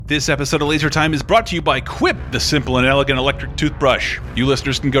This episode of Laser Time is brought to you by Quip, the simple and elegant electric toothbrush. You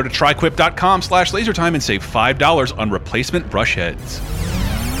listeners can go to tryquip.com/lasertime and save $5 on replacement brush heads.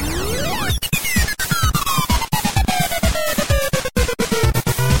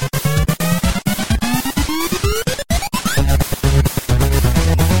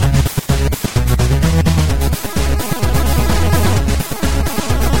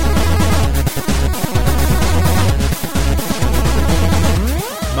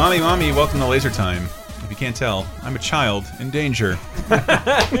 Mommy, welcome to Laser Time. If you can't tell, I'm a child in danger.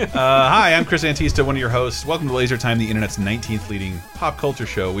 Hi, I'm Chris Antista, one of your hosts. Welcome to Laser Time, the internet's 19th leading pop culture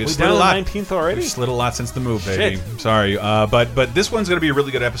show. We've slid a lot. 19th already? We've slid a lot since the move, baby. Shit. Sorry, but this one's going to be a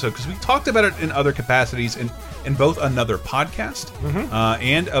really good episode because we talked about it in other capacities in both another podcast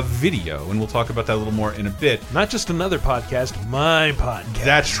and a video, and we'll talk about that a little more in a bit. Not just another podcast, my podcast.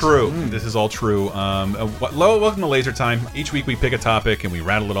 That's true. This is all true. Welcome to Laser Time. Each week we pick a topic and we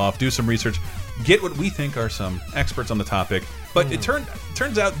rattle it off, do some research, get what we think are some experts on the topic. But it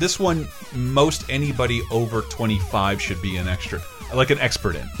turns out this one, most anybody over 25 should be an expert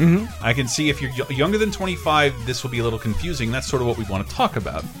in. I can see if you're younger than 25, this will be a little confusing. That's sort of what we want to talk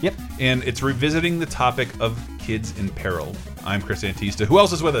about. Yep. And it's revisiting the topic of kids in peril. I'm Chris Antista. Who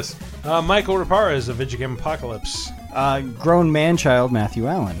else is with us? Michael Raparez of Video Game Apocalypse. Grown man-child Matthew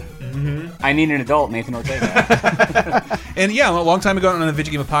Allen. I need an adult, Nathan Ortega. And yeah, a long time ago on the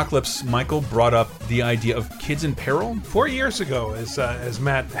Video Game Apocalypse, Michael brought up the idea of kids in peril. 4 years ago, as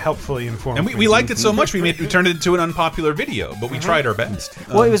Matt helpfully informed And me. we liked it so much, we turned it into an unpopular video, but we tried our best.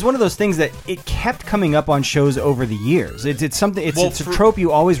 Well, it was one of those things that it kept coming up on shows over the years. It's something. It's a trope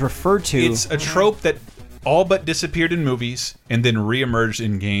you always refer to. It's a trope that all but disappeared in movies and then reemerged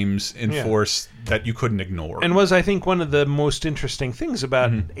in games in force that you couldn't ignore. And was, I think, one of the most interesting things about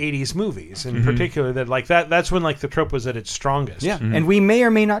 80s movies in particular, that's when the trope was at its strongest. Yeah, and we may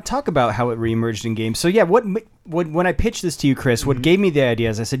or may not talk about how it reemerged in games. So yeah, when I pitched this to you, Chris, what gave me the idea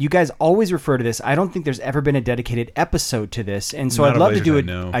is I said, you guys always refer to this. I don't think there's ever been a dedicated episode to this, and so I'd love to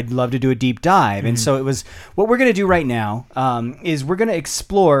do a deep dive. And so it was what we're going to do right now is we're going to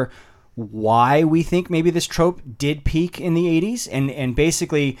explore why we think maybe this trope did peak in the 80s and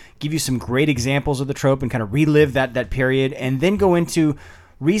basically give you some great examples of the trope and kind of relive that period, and then go into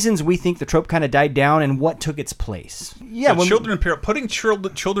reasons we think the trope kind of died down and what took its place. Yeah, so children in peril, putting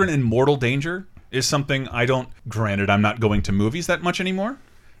children in mortal danger is something granted, I'm not going to movies that much anymore,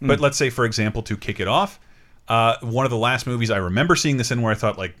 but let's say, for example, to kick it off, one of the last movies I remember seeing this in where I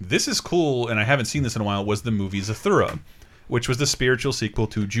thought, this is cool, and I haven't seen this in a while, was the movie Zathura, which was the spiritual sequel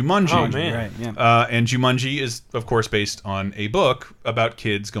to Jumanji. Oh, man. Right, yeah. And Jumanji is, of course, based on a book about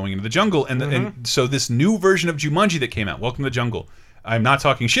kids going into the jungle. And so this new version of Jumanji that came out, Welcome to the Jungle, I'm not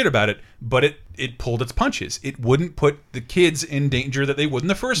talking shit about it, but it pulled its punches. It wouldn't put the kids in danger that they would in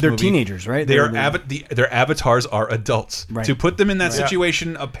the first movie. They're teenagers, right? Their avatars are adults. Right. To put them in that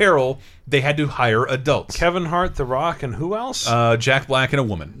situation of peril, they had to hire adults. Kevin Hart, The Rock, and who else? Jack Black and a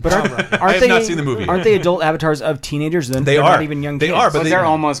woman. But I have not seen the movie. Aren't they adult avatars of teenagers? Then They they're are. not even young They kids. are, but They're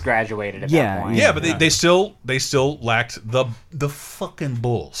almost graduated at that point. Yeah, but they still lacked the fucking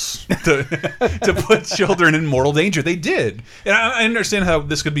balls to put children in mortal danger. They did, and I understand how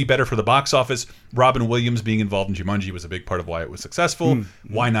this could be better for the box office. Robin Williams being involved in Jumanji was a big part of why it was successful.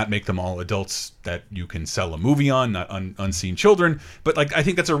 Why not make them all adults that you can sell a movie on, not unseen children? But I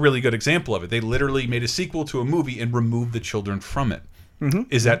think that's a really good example of it. They literally made a sequel to a movie and removed the children from it.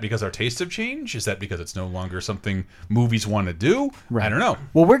 Is that because our tastes have changed? Is that because it's no longer something movies want to do? Right. I don't know.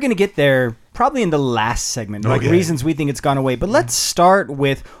 Well, we're going to get there probably in the last segment, reasons we think it's gone away. But let's start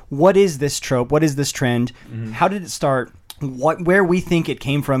with, what is this trope? What is this trend? How did it start? Where we think it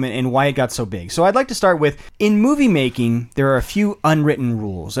came from and why it got so big. So I'd like to start with, in movie making, there are a few unwritten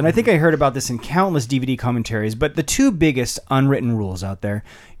rules. And I think I heard about this in countless DVD commentaries, but the two biggest unwritten rules out there,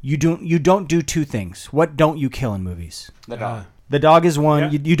 you don't do two things. What don't you kill in movies? The dog. The dog is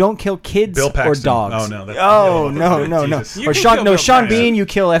one. Yeah. You don't kill kids Bill or Paxton. dogs. Oh, no. No. Jesus. You Or can Sean, kill no, Bill Sean Paxton. Bean, you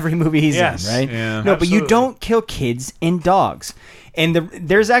kill every movie he's in, right? Yeah. No, but you Absolutely. don't kill kids and dogs. And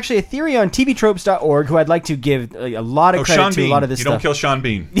there's actually a theory on tvtropes.org who I'd like to give a lot of credit Sean to Bean. a lot of this you stuff. don't kill Sean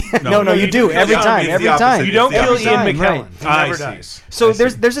Bean. No, you do every Sean time. Bean's Every the time. opposite. You don't It's the kill opposite. Ian Right. McKellen. He I never see. dies. So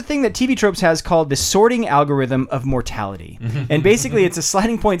there's a thing that TV Tropes has called the sorting algorithm of mortality. And basically it's a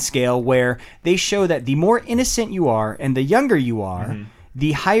sliding point scale where they show that the more innocent you are and the younger you are,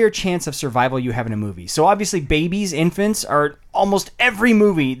 the higher chance of survival you have in a movie. So obviously babies, infants are almost every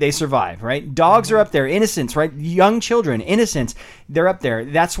movie they survive, right? Dogs are up there, innocents, right? Young children, innocents, they're up there.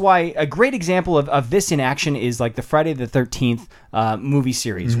 That's why a great example of this in action is like the Friday the 13th movie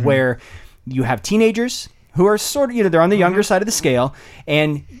series, where you have teenagers who are sort of, they're on the younger side of the scale,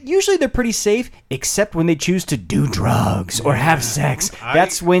 and usually they're pretty safe, except when they choose to do drugs or have sex.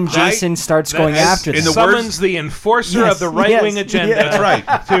 That's when Jason starts going after them. Summons the enforcer of the right-wing agenda. That's right.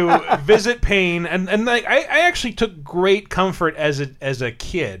 To visit Payne, and like, I actually took great comfort as a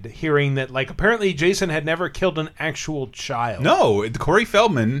kid hearing that, like, apparently Jason had never killed an actual child. No, Corey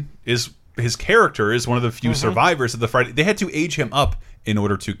Feldman his character is one of the few survivors of the Friday. They had to age him up in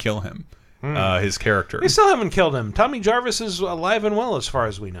order to kill him. His character. They still haven't killed him. Tommy Jarvis is alive and well, as far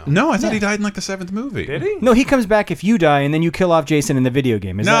as we know. No, I thought he died in like the 7th movie. Did he? No, he comes back if you die, and then you kill off Jason in the video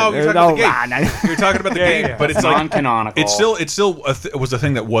game. You're talking about the game. You're talking about the game, but it's like non-canonical. It still was a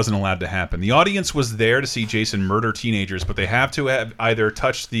thing that wasn't allowed to happen. The audience was there to see Jason murder teenagers, but they have to have either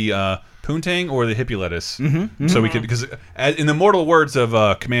touched the poontang or the hippie lettuce, so we could, because in the mortal words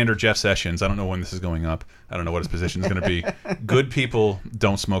of Commander Jeff Sessions, I don't know when this is going up. I don't know what his position is going to be. Good people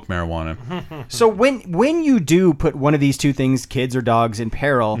don't smoke marijuana. So when you do put one of these two things, kids or dogs, in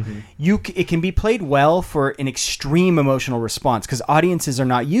peril, it can be played well for an extreme emotional response because audiences are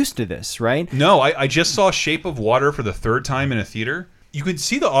not used to this, right? No, I just saw Shape of Water for the 3rd time in a theater. You could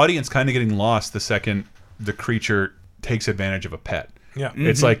see the audience kind of getting lost the second the creature takes advantage of a pet. Yeah,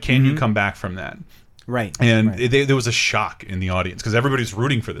 it's like, can you come back from that? Right. And there was a shock in the audience because everybody's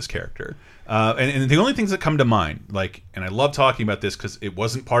rooting for this character. And the only things that come to mind, like, and I love talking about this because it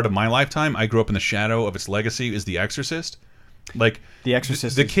wasn't part of my lifetime. I grew up in the shadow of its legacy. Is The Exorcist? Like, The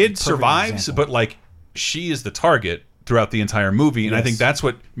Exorcist. The kid survives, but like, she is the target throughout the entire movie, and I think that's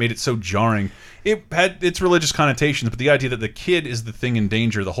what made it so jarring. It had its religious connotations, but the idea that the kid is the thing in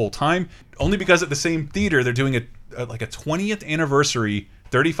danger the whole time, only because at the same theater they're doing like a 20th anniversary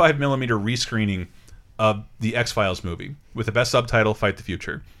 35mm rescreening of the X-Files movie with the best subtitle, Fight the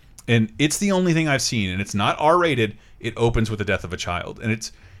Future. And it's the only thing I've seen, and it's not R-rated. It opens with the death of a child,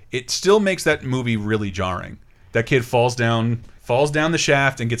 and it still makes that movie really jarring. That kid falls down the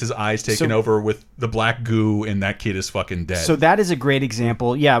shaft and gets his eyes taken over with the black goo, and that kid is fucking dead. So that is a great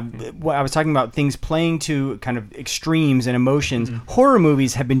example. Yeah, I was talking about things playing to kind of extremes and emotions. Horror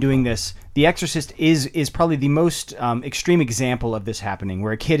movies have been doing this. The Exorcist is probably the most extreme example of this happening,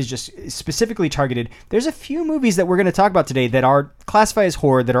 where a kid is just specifically targeted. There's a few movies that we're going to talk about today that are classified as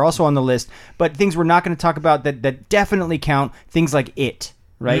horror that are also on the list, but things we're not going to talk about that definitely count. Things like It.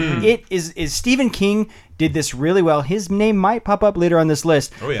 Right? It is Stephen King did this really well. His name might pop up later on this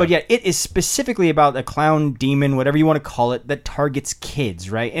list. Oh, yeah. But yeah, it is specifically about a clown, demon, whatever you want to call it, that targets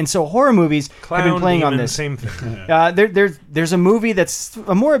kids, right? And so horror movies have been playing on this. Same thing. There's a movie that's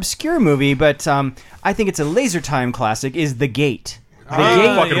a more obscure movie, but I think it's a Laser Time classic, is The Gate. The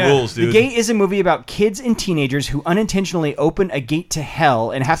Gate fucking rules, dude. The Gate is a movie about kids and teenagers who unintentionally open a gate to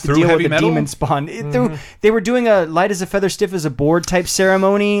hell and have to deal with the demon spawn. They were doing a light as a feather, stiff as a board type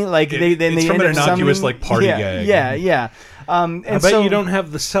ceremony. Like it's from an innocuous like party gag. Yeah. And I bet you don't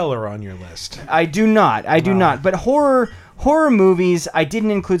have The Cellar on your list. I do not. But horror movies I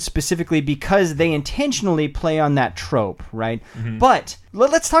didn't include specifically because they intentionally play on that trope, right? But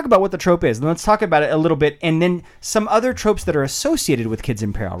let's talk about what the trope is. Let's talk about it a little bit, and then some other tropes that are associated with kids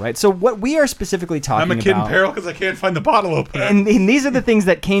in peril, right? So what we are specifically talking about... I'm a kid in peril because I can't find the bottle opener. And these are the things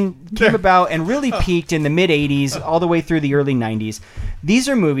that came about and really peaked in the mid-'80s all the way through the early 90s. These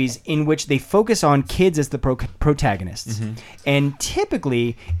are movies in which they focus on kids as the protagonists. And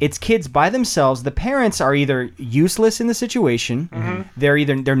typically, it's kids by themselves. The parents are either useless in the situation,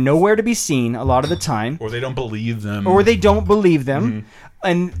 they're nowhere to be seen a lot of the time, or they don't believe them.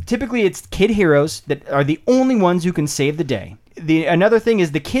 And typically it's kid heroes that are the only ones who can save the day. Another thing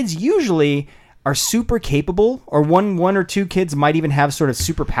is the kids usually are super capable, or one or two kids might even have sort of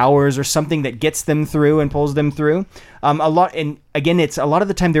superpowers or something that gets them through and pulls them through. And again, it's a lot of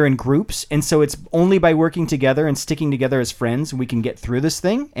the time they're in groups, and so it's only by working together and sticking together as friends we can get through this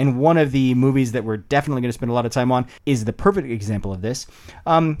thing. And one of the movies that we're definitely going to spend a lot of time on is the perfect example of this.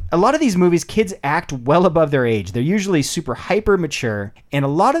 A lot of these movies, kids act well above their age. They're usually super hyper mature, and a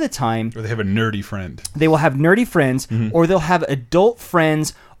lot of the time, or they have a nerdy friend. They will have nerdy friends, or they'll have adult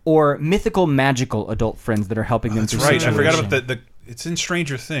friends, or mythical, magical adult friends that are helping them through situations. I forgot about it's in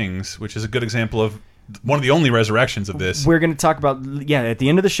Stranger Things, which is a good example of one of the only resurrections of this. We're going to talk about, at the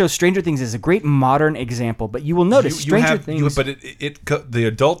end of the show, Stranger Things is a great modern example, but you will notice Stranger Things... But the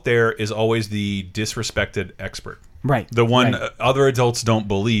adult there is always the disrespected expert. Right. The one other adults don't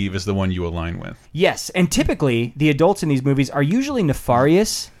believe is the one you align with. Yes, and typically, the adults in these movies are usually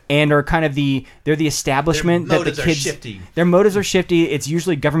nefarious, and are kind of they're the establishment that the kids... Their motives are shifty. Their motives are shifty. It's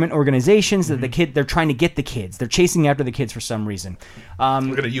usually government organizations that they're trying to get the kids. They're chasing after the kids for some reason.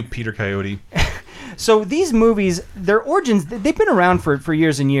 Look at you, Peter Coyote. So these movies, their origins, they've been around for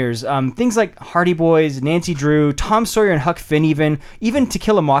years and years. Things like Hardy Boys, Nancy Drew, Tom Sawyer and Huck Finn even To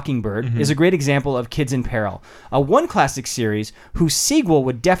Kill a Mockingbird is a great example of kids in peril. One classic series whose sequel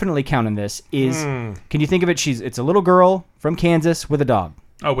would definitely count in this is, can you think of it? It's a little girl from Kansas with a dog.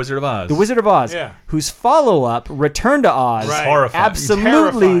 Oh, Wizard of Oz. The Wizard of Oz, whose follow-up, Return to Oz, horrifying.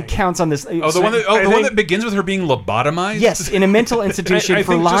 absolutely counts on this. Oh, the one that begins with her being lobotomized? Yes, in a mental institution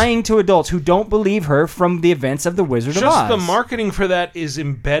for lying to adults who don't believe her from the events of the Wizard of Oz. Just the marketing for that is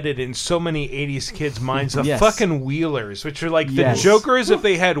embedded in so many 80s kids' minds. The fucking Wheelers, which are like the Jokers if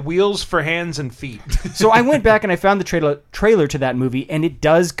they had wheels for hands and feet. So I went back and I found the trailer to that movie, and it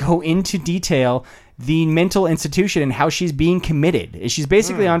does go into detail the mental institution and how she's being committed. She's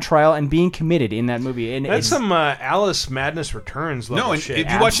basically on trial and being committed in that movie. And that's some Alice Madness Returns level shit.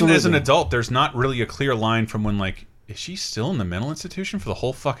 If you watch it as an adult, there's not really a clear line from when, like, is she still in the mental institution for the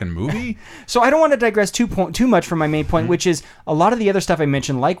whole fucking movie? So I don't want to digress too much from my main point, which is a lot of the other stuff I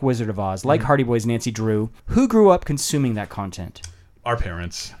mentioned, like Wizard of Oz, like Hardy Boys, Nancy Drew. Who grew up consuming that content? Our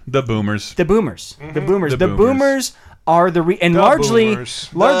parents. The boomers. The boomers are largely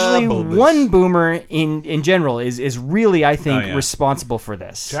one boomer in general is really, I think, responsible for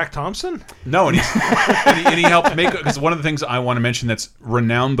this. Jack Thompson? No, and he helped make, because one of the things I want to mention that's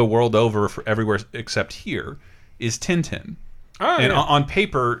renowned the world over for everywhere except here is Tintin. On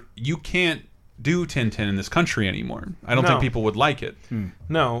paper, you can't do Tintin in this country anymore. I don't think people would like it.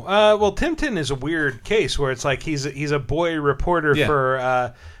 No. Well, Tintin is a weird case where it's like he's a boy reporter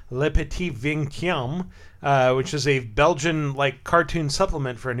for Le Petit Vingtième, which is a Belgian cartoon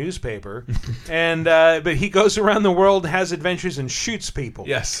supplement for a newspaper, and but he goes around the world, has adventures, and shoots people.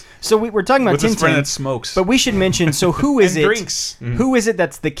 Yes. So we're talking about with Tintin, his friend that smokes. But we should mention. So who is it? Drinks. Who is it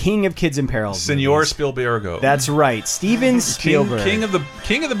that's the king of kids in peril? Senor Spielbergo. That's right, Steven Spielberg, king of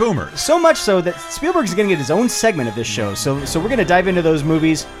the boomers. So much so that Spielberg is going to get his own segment of this show. So we're going to dive into those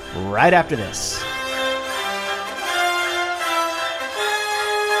movies right after this.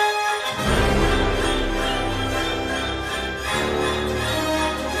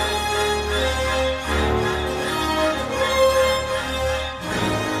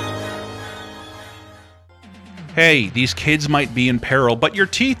 Hey, these kids might be in peril, but your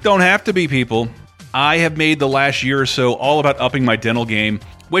teeth don't have to be, people. I have made the last year or so all about upping my dental game,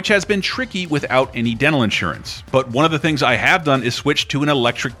 which has been tricky without any dental insurance. But one of the things I have done is switch to an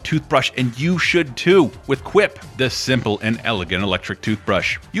electric toothbrush, and you should too, with Quip, the simple and elegant electric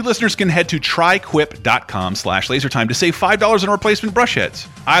toothbrush. You listeners can head to tryquip.com/lasertime to save $5 on replacement brush heads.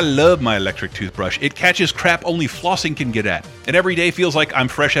 I love my electric toothbrush. It catches crap only flossing can get at, and every day feels like I'm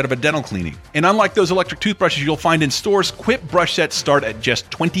fresh out of a dental cleaning. And unlike those electric toothbrushes you'll find in stores, Quip brush sets start at just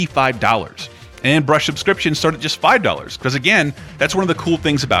 $25. And brush subscriptions start at just $5. Because again, that's one of the cool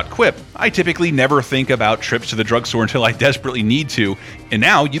things about Quip. I typically never think about trips to the drugstore until I desperately need to, and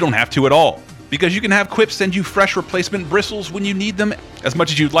now you don't have to at all. Because you can have Quip send you fresh replacement bristles when you need them as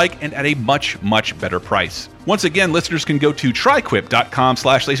much as you'd like and at a much, much better price. Once again, listeners can go to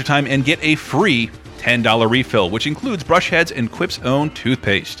tryquip.com/lasertime and get a free $10 refill, which includes brush heads and Quip's own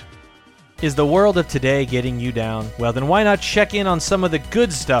toothpaste. Is the world of today getting you down? Well, then why not check in on some of the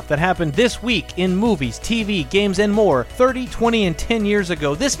good stuff that happened this week in movies, TV, games, and more 30, 20, and 10 years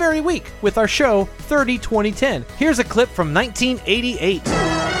ago this very week with our show 30, 20, 10. Here's a clip from 1988.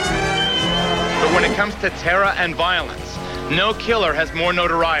 But when it comes to terror and violence, no killer has more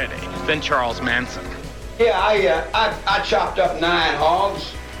notoriety than Charles Manson. Yeah, I chopped up 9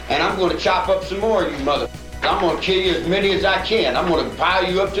 hogs, and I'm going to chop up some more of you mother. I'm going to kill you as many as I can. I'm going to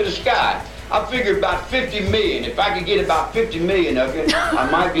pile you up to the sky. I figured about 50 million. If I could get about 50 million of you, I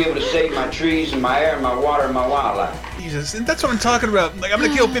might be able to save my trees and my air and my water and my wildlife. Jesus, and that's what I'm talking about. Like, I'm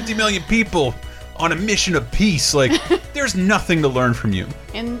going to kill 50 million people on a mission of peace. Like, there's nothing to learn from you.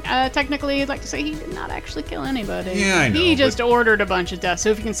 And technically, I'd like to say he did not actually kill anybody. Yeah, I know. He just ordered a bunch of death. So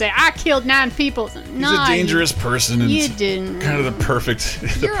if you can say, I killed 9 people. He's a dangerous person. And you didn't. Kind of the perfect.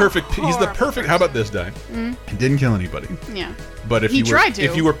 He's the perfect. How about this guy? He didn't kill anybody. Yeah. But if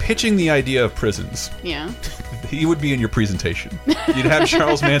you were pitching the idea of prisons, yeah, he would be in your presentation. You'd have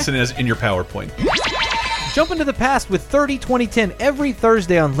Charles Manson in your PowerPoint. Jump into the past with 30, 20, 10 every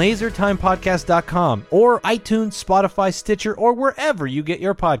Thursday on LaserTimePodcast.com or iTunes, Spotify, Stitcher, or wherever you get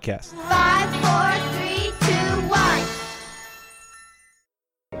your podcasts. 5, 4, 3, 2, 1.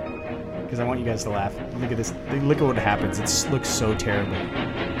 Because I want you guys to laugh. Look at this. Look at what happens. It looks so terrible.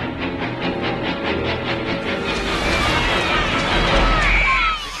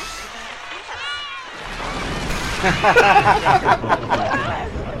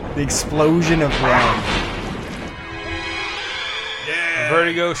 The explosion of blood. Yeah.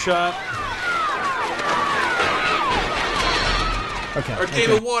 Vertigo shot. Okay. Our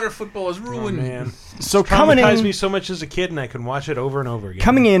game of water football is ruined. Oh, man. So Traumatized me so much as a kid, and I could watch it over and over again.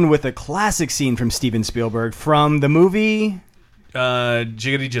 Coming in with a classic scene from Steven Spielberg from the movie...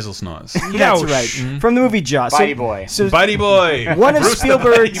 Jiggity Jizzle Snaws. That's right. From the movie Jaws. Bitey Boy. Bitey Boy. One of Bruce the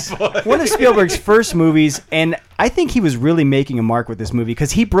Bitey Boy. one of Spielberg's first movies, and I think he was really making a mark with this movie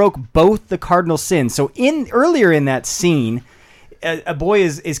because he broke both the cardinal sins. So earlier in that scene, a boy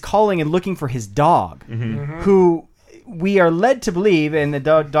is calling and looking for his dog, who we are led to believe, and the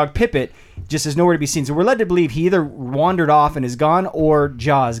dog Pippet just is nowhere to be seen. So we're led to believe he either wandered off and is gone, or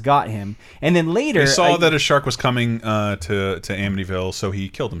Jaws got him. And then later, He saw that a shark was coming to Amityville, so he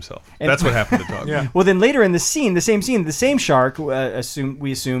killed himself. That's what happened to the dog. Yeah. Well, then later in the scene, the same shark, we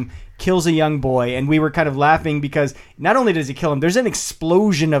assume, kills a young boy, and we were kind of laughing because not only does he kill him, there's an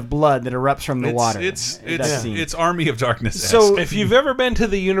explosion of blood that erupts from the water. It's Army of Darkness. So if you've ever been to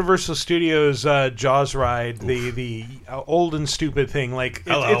the Universal Studios Jaws ride, the old and stupid thing, like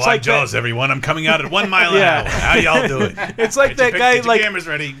Hello, it's I'm like Jaws, everyone. I'm coming out at 1 mile an hour. How y'all doing? It's like Get that guy, your like cameras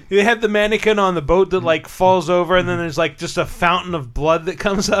ready. they had the mannequin on the boat that like falls over, and then there's like just a fountain of blood that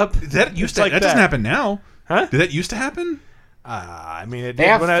comes up. That used to. Like that doesn't happen now. Huh? Did that used to happen? I mean, it They did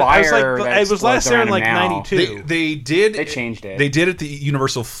have when I fire was like, that I was last explodes there in around like now. '92. They did. They changed it. They did at the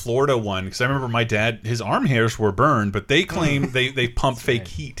Universal Florida one because I remember my dad, his arm hairs were burned, but they claim they pump fake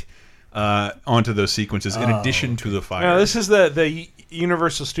heat onto those sequences in addition to the fire. No, this is the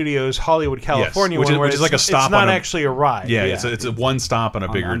Universal Studios Hollywood, California Yes, one, where which is like a stop. It's not on a, actually a ride. Yeah, it's a one stop on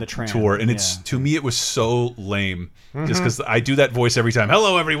a bigger on the tram. tour, and it's to me it was so lame. Just because I do that voice every time.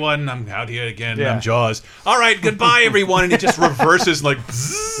 Hello, everyone. I'm out here again. Yeah. I'm Jaws. All right, goodbye, everyone. And it just reverses like.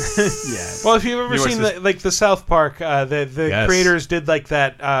 yeah. Well, if you've ever seen the South Park, the Yes. creators did like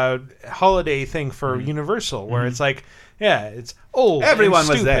that holiday thing for Universal, where it's like, it's old. Everyone and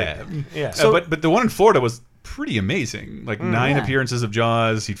was stupid. there. Yeah. So, but the one in Florida was pretty amazing. Like 9 Yeah. appearances of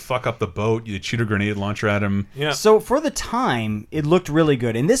Jaws. He'd fuck up the boat. You'd shoot a grenade launcher at him. Yeah. So for the time, it looked really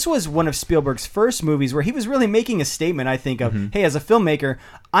good. And this was one of Spielberg's first movies where he was really making a statement, I think, of, hey, as a filmmaker,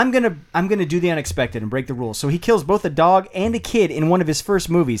 I'm gonna do the unexpected and break the rules. So he kills both a dog and a kid in one of his first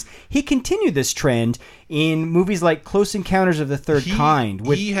movies. He continued this trend in movies like Close Encounters of the Third Kind.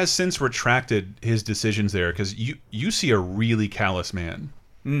 He has since retracted his decisions there because you see a really callous man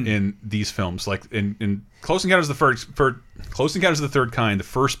in these films. Like in Close Encounters of the Third Kind, the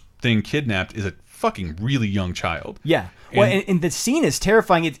first thing kidnapped is a fucking really young child. Yeah. Well, and the scene is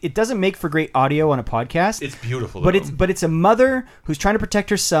terrifying. It doesn't make for great audio on a podcast. It's beautiful, but though. it's a mother who's trying to protect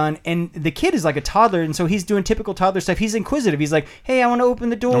her son, and the kid is like a toddler, and so he's doing typical toddler stuff. He's inquisitive. He's like, "Hey, I want to open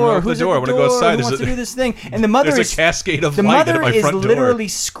the door. Who's at the door? I want to go outside. Who wants to do this thing?" And the mother There's is a cascade of the light mother at my is front door. literally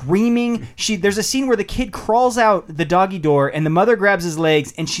screaming. There's a scene where the kid crawls out the doggy door, and the mother grabs his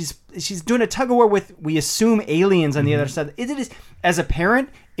legs, and she's doing a tug of war with, we assume, aliens on the other side. It is, as a parent,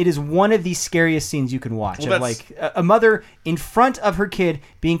 it is one of the scariest scenes you can watch. Well, of like a mother in front of her kid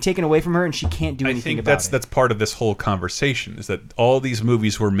being taken away from her, and she can't do anything about it. I think that's part of this whole conversation, is that all these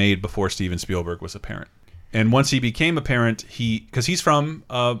movies were made before Steven Spielberg was a parent. And once he became a parent, because he's from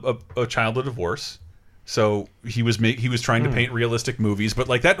a childhood divorce, so he was trying to paint realistic movies. But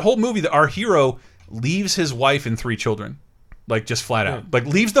like that whole movie, our hero leaves his wife and 3 children, like just flat out, like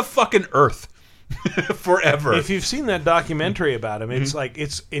leaves the fucking earth. Forever. If you've seen that documentary about him, it's like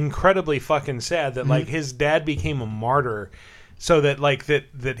it's incredibly fucking sad that like his dad became a martyr, so that like that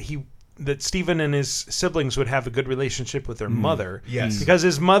Stephen and his siblings would have a good relationship with their mother. Yes, because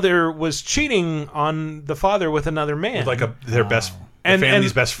his mother was cheating on the father with another man, with like their best. The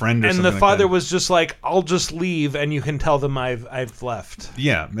family's best friend, or and something the father like that. was just like, "I'll just leave, and you can tell them I've left."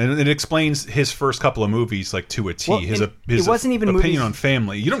 Yeah, and it explains his first couple of movies like to a T. Well, his it wasn't even opinion movies. on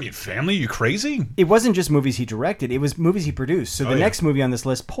family. You don't need family. You crazy? It wasn't just movies he directed; it was movies he produced. So the next movie on this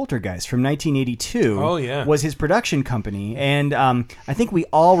list, Poltergeist from 1982, was his production company, and I think we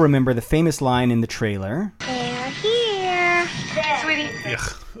all remember the famous line in the trailer. They're here. Sweetie.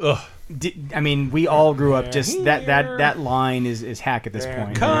 Ugh. I mean, we all grew up just that line is hack at this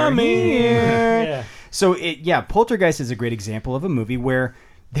point. Come here. Yeah. So Poltergeist is a great example of a movie where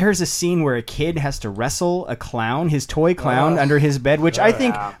there's a scene where a kid has to wrestle a clown, his toy clown, under his bed, which I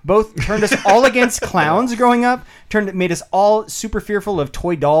think both turned us all against clowns growing up, made us all super fearful of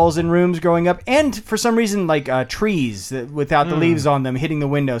toy dolls in rooms growing up, and for some reason like trees without the leaves on them hitting the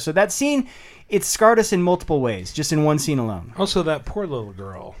window. So that scene, it scarred us in multiple ways, just in one scene alone. Also, that poor little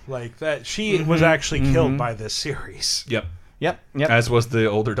girl, like that, she was actually killed by this series. Yep. Yep. As was the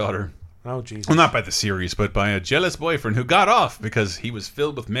older daughter. Oh, Jesus. Well, not by the series, but by a jealous boyfriend who got off because he was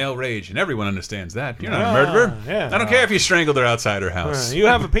filled with male rage, and everyone understands that. You're not a murderer. Yeah. I don't care if you strangled her outside her house. You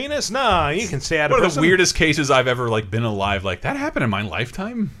have a penis? Nah, you can stay out of One of prison. the weirdest cases I've ever been alive. Like, that happened in my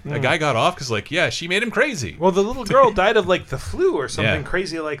lifetime. A guy got off because, she made him crazy. Well, the little girl died of the flu or something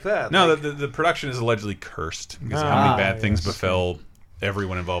crazy like that. No, the production is allegedly cursed because how many bad things befell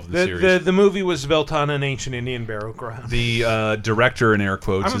everyone involved in the series. The movie was built on an ancient Indian burial ground. The director, in air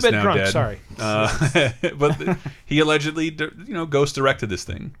quotes, is now dead. Sorry. But he allegedly, ghost directed this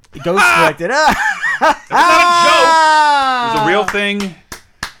thing. Ghost directed. It's not a joke. It was a real thing.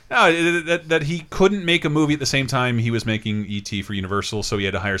 No, that he couldn't make a movie at the same time he was making E.T. for Universal, so he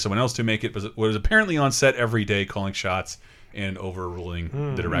had to hire someone else to make it. Was apparently on set every day, calling shots and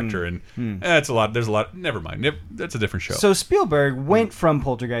overruling the director, and that's a lot. There's a lot. Never mind. That's a different show. So Spielberg went from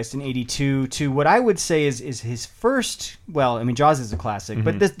Poltergeist in '82 to what I would say is his first. Well, I mean, Jaws is a classic,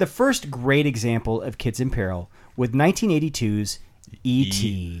 but the first great example of kids in peril with 1982's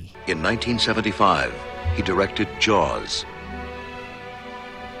E.T. In 1975, he directed Jaws.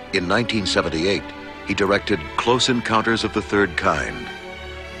 In 1978, he directed Close Encounters of the Third Kind.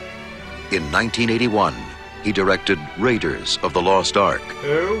 In 1981, he directed Raiders of the Lost Ark.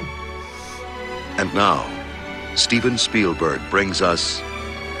 And now, Steven Spielberg brings us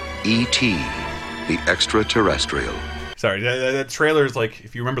E.T., the Extraterrestrial. Sorry, that trailer is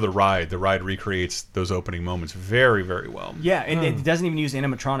if you remember the ride recreates those opening moments very, very well. Yeah, and it doesn't even use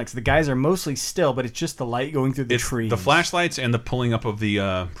animatronics. The guys are mostly still, but it's just the light going through the trees. The flashlights and the pulling up of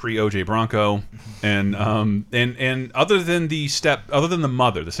the pre-OJ Bronco, and other than the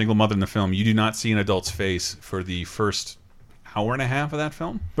mother, the single mother in the film, you do not see an adult's face for the first hour and a half of that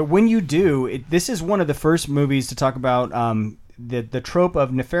film. But when you do, this is one of the first movies to talk about the trope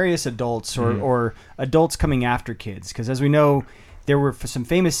of nefarious adults or adults coming after kids, because as we know, there were some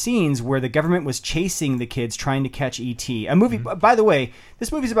famous scenes where the government was chasing the kids trying to catch E.T. A movie, by the way,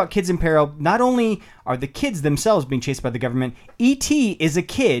 this movie is about kids in peril. Not only are the kids themselves being chased by the government, E.T. is a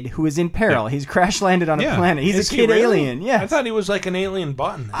kid who is in peril. He's crash landed on a planet. He's a kid alien. Yeah, I thought he was like an alien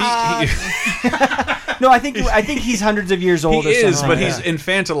botanist. No, I think he's hundreds of years old. He is, but he's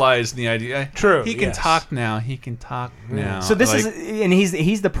infantilized in the idea. True. He can talk now. He can talk now. So this is, and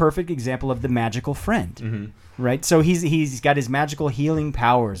he's the perfect example of the magical friend, right? So he's got his magical healing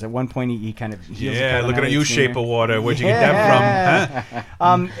powers. At one point, he kind of heals. Yeah, look at you, Shape of Water. Where'd you get that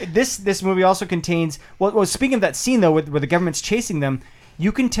from? Huh? This movie also contains. Well, speaking of that scene though, where the government's chasing them.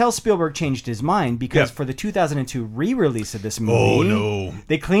 You can tell Spielberg changed his mind because for the 2002 re-release of this movie,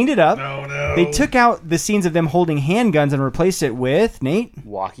 they cleaned it up. They took out the scenes of them holding handguns and replaced it with, Nate,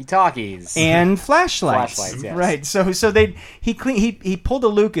 walkie-talkies and flashlights. Yes. Right. So he pulled a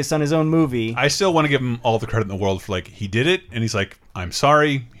Lucas on his own movie. I still want to give him all the credit in the world for he did it, and he's like, I'm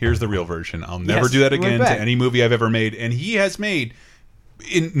sorry. Here's the real version. I'll never do that again to any movie I've ever made, and he has made,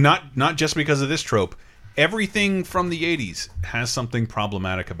 not just because of this trope. Everything from the 80s has something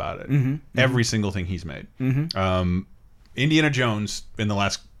problematic about it. Every single thing he's made. Indiana Jones in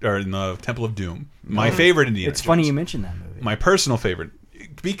the Temple of Doom. My favorite Indiana Jones. It's funny you mentioned that movie. My personal favorite.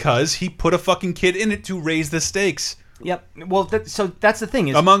 Because he put a fucking kid in it to raise the stakes. Yep. Well, so that's the thing.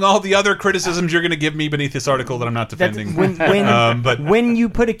 Is among all the other criticisms you're going to give me beneath this article that I'm not defending. When you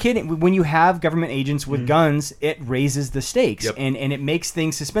put a kid in, when you have government agents with guns, it raises the stakes and it makes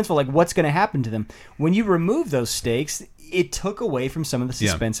things suspenseful. Like what's going to happen to them when you remove those stakes? It took away from some of the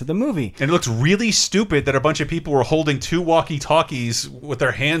suspense of the movie. And it looks really stupid that a bunch of people were holding two walkie-talkies with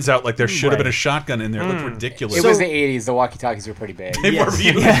their hands out like there should have been a shotgun in there. It looked ridiculous. It was the 80s. The walkie-talkies were pretty big. They were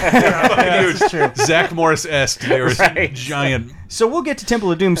huge. That's true. Zach Morris-esque. They were giant. So we'll get to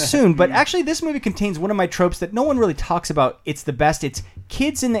Temple of Doom soon, but actually this movie contains one of my tropes that no one really talks about. It's the best. It's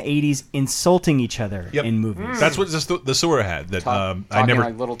kids in the 80s insulting each other in movies. That's what the sewer had. That I never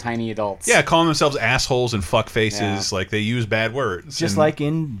like little tiny adults. Yeah, calling themselves assholes and fuck faces. Like they use bad words. Just like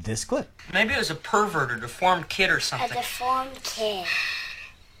in this clip. Maybe it was a pervert or deformed kid or something. A deformed kid.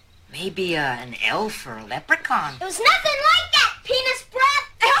 Maybe an elf or a leprechaun. It was nothing like that, penis breath.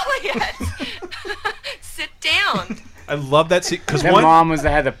 Elliot, sit down. I love that scene because mom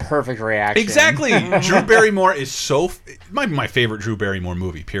had the perfect reaction. Exactly. Drew Barrymore is my favorite Drew Barrymore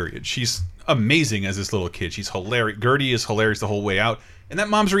movie. Period. She's amazing as this little kid. She's hilarious. Gertie is hilarious the whole way out, and that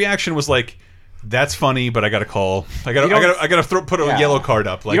mom's reaction was like, that's funny, but I got to call. I got to put a yellow card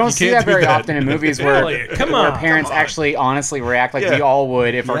up. Like, you don't see that very often in movies where parents come on. actually honestly react like we all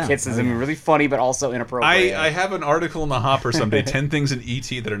would if our kids says something really funny but also inappropriate. I have an article in the hopper someday, 10 things in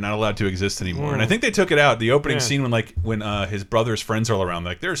E.T. that are not allowed to exist anymore. And I think they took it out. The opening scene when his brother's friends are all around,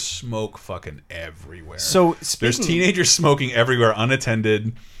 like, there's smoke fucking everywhere. So there's teenagers smoking everywhere,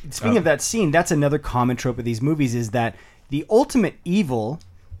 unattended. Speaking of that scene, that's another common trope of these movies, is that the ultimate evil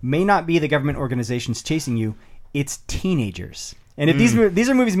may not be the government organizations chasing you, it's teenagers. And if these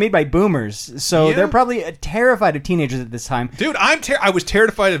are movies made by boomers, so they're probably terrified of teenagers at this time. Dude, I was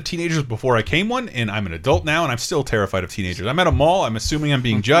terrified of teenagers before I came one, and I'm an adult now, and I'm still terrified of teenagers. I'm at a mall. I'm assuming I'm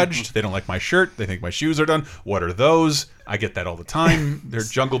being judged. They don't like my shirt. They think my shoes are done. What are those? I get that all the time. They're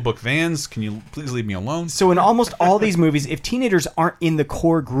Jungle Book vans. Can you please leave me alone? So in almost all these movies, if teenagers aren't in the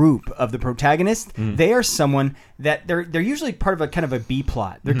core group of the protagonist, they are someone that they're usually part of a kind of a B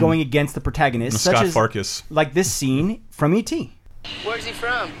plot. They're going against the protagonist, such Scott as Farkas. Like this scene from E.T. Where's he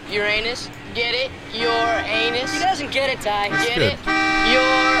from? Uranus? Get it? Your anus? He doesn't get it, Ty. Get it? Your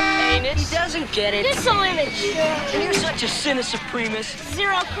anus? He doesn't get it. It's so image. And you're such a Sinner Supremus.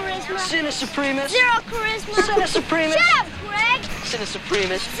 Zero charisma. Sinner Supremus. Zero charisma. Sinner Supremus. Shut up, Greg. Sinner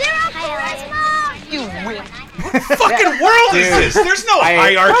Supremus. Zero charisma. You wimp. What fucking world is this? There's no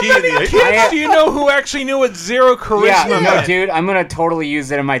hierarchy. How many kids do you know who actually knew what zero charisma meant? No, dude, I'm gonna totally use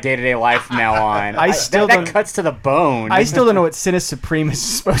it in my day-to-day life from now on. That cuts to the bone. I still don't know what Sinner Supremus is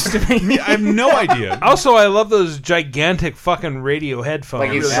supposed to be. I have no idea. Also, I love those gigantic fucking radio headphones.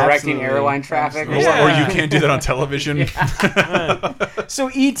 Like he's directing airline traffic. Or you can't do that on television.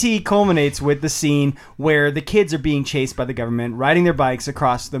 So E.T. culminates with the scene where the kids are being chased by the government, riding their bikes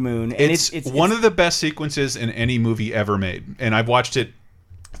across the moon. And it's one of the best sequences in any movie ever made. And I've watched it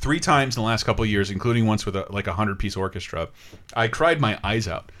 3 times in the last couple of years, including once with a 100-piece orchestra. I cried my eyes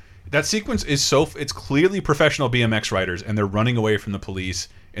out. That sequence is it's clearly professional BMX riders, and they're running away from the police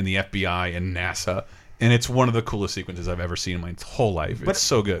and the FBI and NASA. And it's one of the coolest sequences I've ever seen in my whole life. It's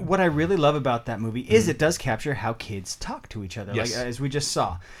so good. What I really love about that movie is it does capture how kids talk to each other, yes. like, as we just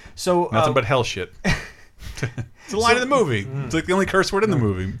saw. So nothing but hell shit. It's a line of the movie. It's like the only curse word in the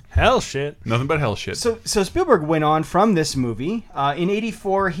movie. Hell shit. Nothing but hell shit. So Spielberg went on from this movie. In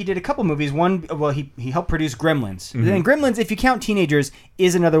 '84, he did a couple movies. One, he helped produce Gremlins. And Gremlins, if you count teenagers,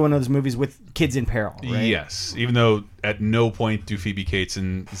 is another one of those movies with kids in peril, right? Yes. Even though at no point do Phoebe Cates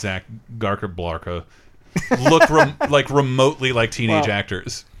and Zach Garker-Blarka look remotely like teenage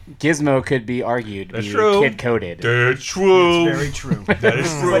actors. Gizmo could be argued to be kid-coded. That's true. It's very true. That is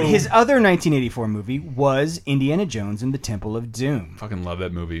true. But his other 1984 movie was Indiana Jones and the Temple of Doom. Fucking love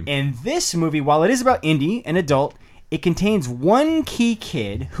that movie. And this movie, while it is about Indy, an adult, it contains one key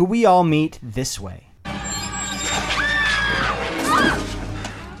kid who we all meet this way. Wow,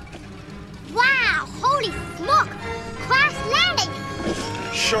 holy smoke! Crash landing!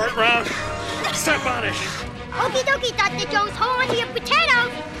 Short round. Step on it. Okie dokie, Dr. Jones, hold on to your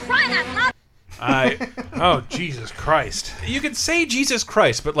potatoes. Try not. Oh, Jesus Christ. You could say Jesus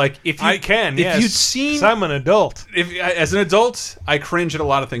Christ, but like if you if you'd seen, I'm an adult. As an adult, I cringe at a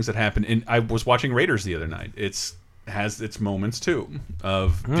lot of things that happen. And I was watching Raiders the other night. Has its moments too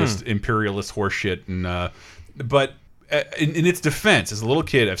of just imperialist horseshit, and but in its defense, as a little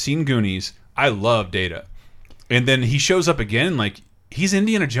kid, I've seen Goonies. I love Data, and then he shows up again. Like, he's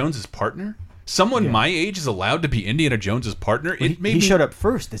Indiana Jones's partner. Someone my age is allowed to be Indiana Jones's partner. He showed up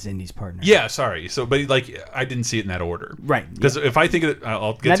first as Indy's partner. Yeah, sorry. So, but like, I didn't see it in that order. Right. Because if I think of it,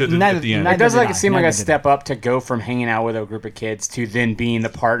 I'll get to it at the end. It does seem like a step up to go from hanging out with a group of kids to then being the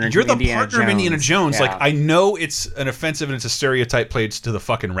partner. You're the Indiana partner Jones. of Indiana Jones. Yeah. Like, I know it's an offensive and it's a stereotype played to the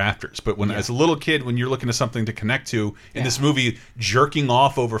fucking rafters. But when as a little kid, when you're looking to something to connect to in this movie, jerking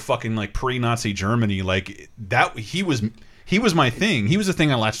off over fucking like pre-Nazi Germany, like that, he was my thing. He was the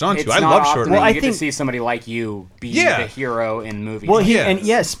thing I latched onto. I love short. Well, I think to see somebody like you be the hero in movies.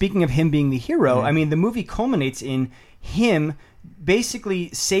 Well, speaking of him being the hero, I mean, the movie culminates in him basically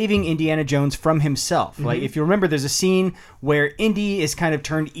saving Indiana Jones from himself. Like, if you remember, there's a scene where Indy is kind of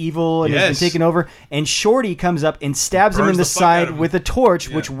turned evil and has been taken over, and Shorty comes up and stabs him in the side with a torch,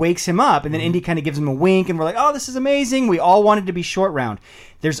 which wakes him up, and then Indy kind of gives him a wink, and we're like, oh, this is amazing. We all wanted to be Short Round.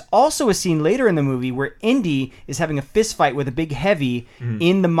 There's also a scene later in the movie where Indy is having a fist fight with a big heavy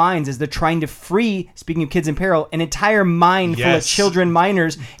in the mines as they're trying to free, speaking of kids in peril, an entire mine full of children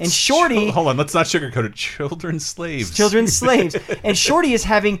miners. And Shorty... Hold on, let's not sugarcoat it. Children slaves. Children slaves. And Shorty is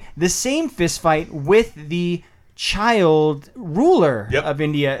having the same fist fight with the child ruler of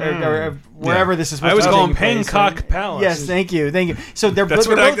India, or wherever this is supposed to be. I was calling Bangkok Palace. Yes, thank you. So that's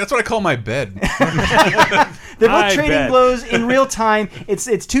what I call my bed. They're both trading blows in real time.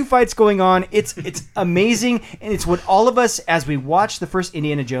 It's two fights going on. It's amazing, and it's what all of us, as we watched the first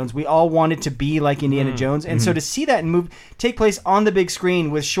Indiana Jones, we all wanted to be like Indiana Jones. And so to see that take place on the big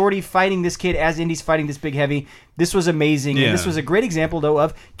screen with Shorty fighting this kid as Indy's fighting this big heavy, this was amazing. Yeah. And this was a great example, though,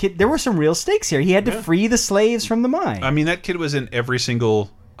 of there were some real stakes here. He had to free the slaves from the mine. I mean, that kid was in every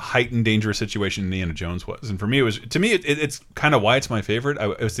single heightened dangerous situation Indiana Jones was, and for me it's kind of why it's my favorite.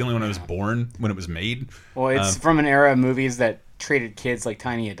 It was the only one I was born when it was made. Well, it's from an era of movies that treated kids like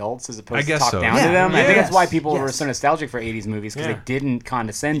tiny adults as opposed to talk down to them. I think that's why people were so nostalgic for 80s movies, because they didn't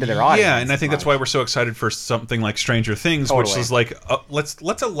condescend to their audience. Yeah, and I think that's why we're so excited for something like Stranger Things, which is like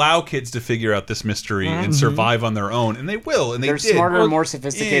let's allow kids to figure out this mystery and survive on their own, and they will, and they're smarter and more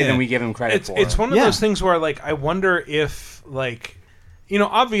sophisticated than we give them credit for. It's one of those things where like I wonder if like, you know,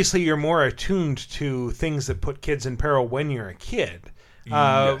 obviously you're more attuned to things that put kids in peril when you're a kid.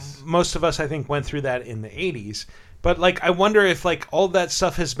 Most of us, I think, went through that in the 80s. But, like, I wonder if, like, all that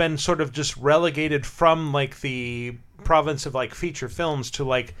stuff has been sort of just relegated from, like, the province of, like, feature films to,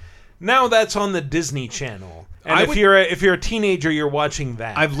 like, now that's on the Disney Channel. And if you're a teenager, you're watching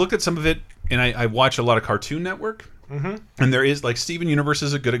that. I've looked at some of it, and I watch a lot of Cartoon Network. And there is, like, Steven Universe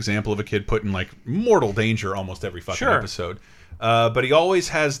is a good example of a kid put in, like, mortal danger almost every fucking episode. But he always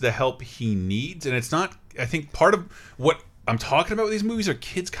has the help he needs, and it's not, I think part of what I'm talking about with these movies are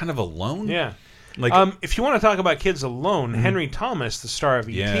kids kind of alone. Yeah. Like, if you want to talk about kids alone, Henry Thomas, the star of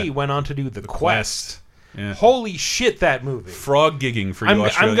E.T., went on to do The Quest. Yeah. Holy shit, that movie! Frog gigging for you,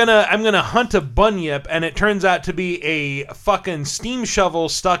 Australia. I'm gonna hunt a bunyip, and it turns out to be a fucking steam shovel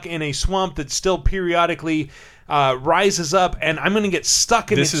stuck in a swamp that still periodically rises up, and I'm gonna get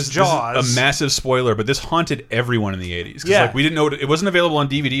stuck in its jaws. This is a massive spoiler, but this haunted everyone in the 80s. Yeah, like we didn't know it wasn't available on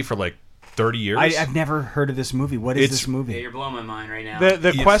DVD for like 30 years. I've never heard of this movie. What is this movie? Yeah, you're blowing my mind right now.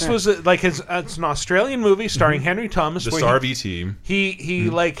 The Quest was like it's an Australian movie starring Henry Thomas, the star of E.T. He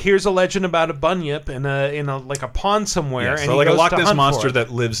like hears a legend about a bunyip in a like a pond somewhere, so and like he a goes Loch to Ness hunt monster for it.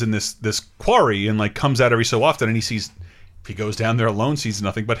 that lives in this quarry and like comes out every so often, and he goes down there alone, sees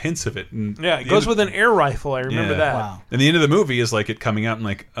nothing but hints of it. And it goes with an air rifle. I remember that. Wow. And the end of the movie is like it coming out and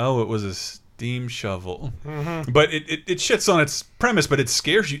like, oh, it was a steam shovel. But it shits on its premise, but it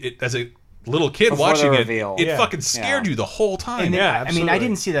scares you as a little kid watching it. It fucking scared you the whole time. And then, I mean, I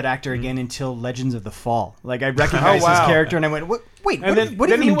didn't see that actor again until Legends of the Fall. Like I recognized his character, and I went, "What? Wait,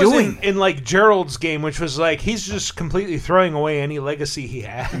 what are you doing?" In like Gerald's Game, which was like he's just completely throwing away any legacy he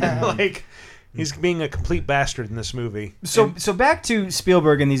had. Like he's being a complete bastard in this movie. So back to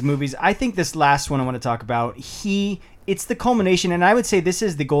Spielberg and these movies. I think this last one I want to talk about. It's the culmination, and I would say this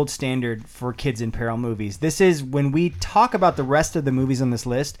is the gold standard for kids in peril movies. This is when we talk about the rest of the movies on this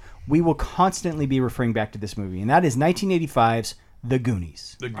list, we will constantly be referring back to this movie, and that is 1985's The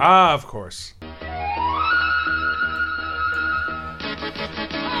Goonies. Of course. Wait a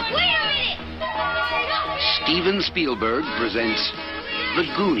minute! Steven Spielberg presents The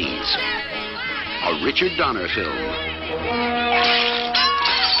Goonies, a Richard Donner film.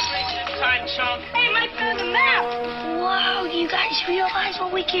 Hey, my friend's a map! Whoa, do you guys realize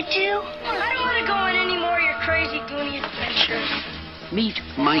what we could do? I don't want to go on any more of your crazy Goonie adventures. Meet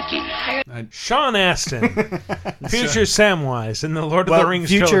Mikey. Sean Astin, future Samwise in the Lord of the Rings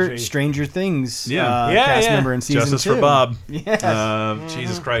future trilogy. Stranger Things cast member in season 2. Justice for Bob. Yes.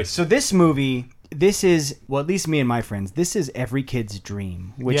 Jesus Christ. So this movie, this is, well, at least me and my friends, this is every kid's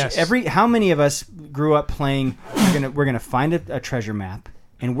dream. Which how many of us grew up playing, we're gonna find a treasure map,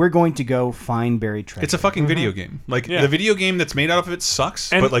 and we're going to go find buried treasure. It's a fucking video game. Like the video game that's made out of it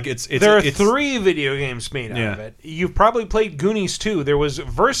sucks, and but like there are 3 video games made out of it. You've probably played Goonies 2. There was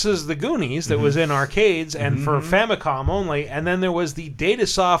Versus the Goonies that was in arcades and for Famicom only, and then there was the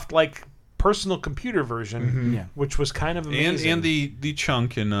Datasoft like personal computer version, which was kind of amazing. And the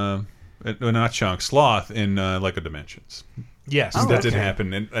chunk in not chunk, Sloth in Lego Dimensions. Yes, that didn't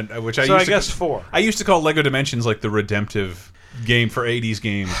happen, and which I guess 4. I used to call Lego Dimensions like the redemptive game for 80s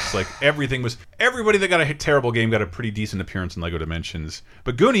games. Like everybody that got a terrible game got a pretty decent appearance in Lego Dimensions.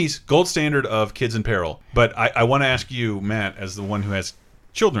 But Goonies, gold standard of kids in peril. But I want to ask you, Matt, as the one who has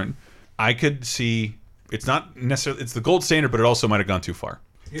children, I could see it's not necessarily it's the gold standard, but it also might have gone too far.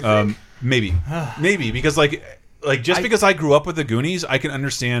 Maybe because just because I grew up with the Goonies, I can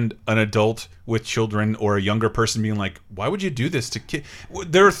understand an adult with children or a younger person being like, why would you do this to kids?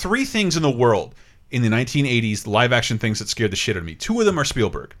 There are 3 things in the world in the 1980s, live action things that scared the shit out of me. 2 of them are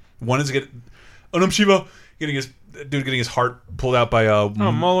Spielberg. One is Anam Shiva getting his dude getting his heart pulled out by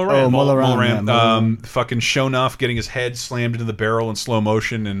Mola Ram. Fucking Sho'nuff getting his head slammed into the barrel in slow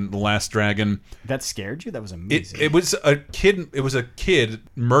motion in The Last Dragon. That scared you? That was amazing. It was a kid. It was a kid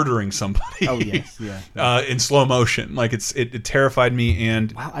murdering somebody. Oh yes, yeah. In slow motion, like it terrified me.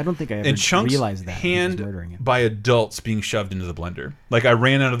 And wow, I don't think I ever realized that. Hand by adults being shoved into the blender. Like I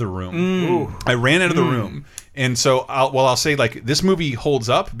ran out of the room. I ran out of the room, and so I'll say like this movie holds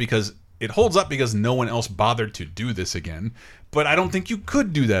up because. It holds up because no one else bothered to do this again, but I don't think you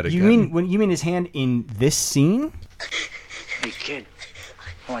could do that again. You mean his hand in this scene? Hey kid,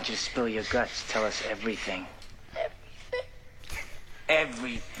 I want you to spill your guts. Tell us everything.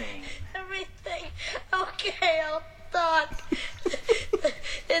 Everything. Everything. Okay, I'll talk.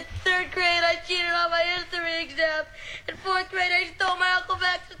 In 3rd grade, I cheated on my history exam. In 4th grade, I stole my Uncle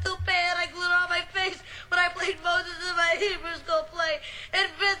Max's toupee and I glued it on my face when I played Moses in my Hebrew school play. In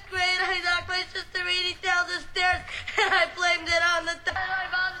 5th grade, I knocked my sister Edie down the stairs and I blamed it on the my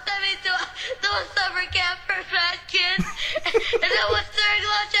mom sent me to a summer camp for fat kids. And then was during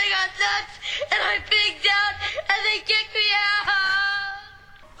lunch, I got nuts and I pigged out and they kicked me out.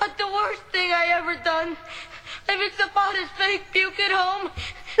 But the worst thing I ever done, I mixed up all this fake puke at home,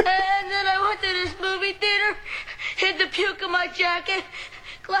 and then I went to this movie theater, hid the puke in my jacket,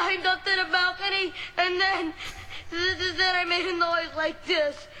 climbed up to the balcony, and then I made a noise like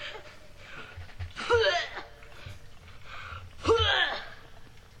this.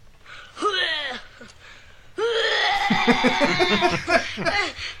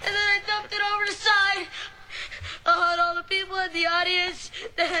 And then I dumped it over the side. And all the people in the audience,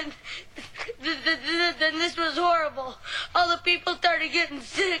 then this was horrible. All the people started getting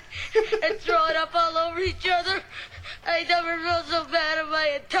sick and throwing up all over each other. I never felt so bad in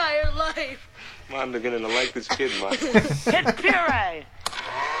my entire life. Mom, they're gonna like this kid, Mom. It's puree.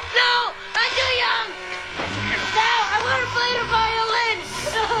 No, I'm too young. No, I want to play the violin.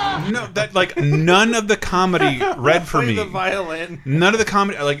 No, that like none of the comedy read for me. The violin. None of the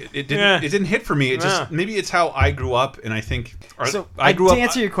comedy, like it didn't. Yeah. It didn't hit for me. It just maybe it's how I grew up, and I think. So I grew up. To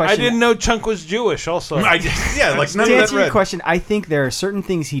answer your question, I didn't know Chunk was Jewish. Also, like none of that to answer your question, I think there are certain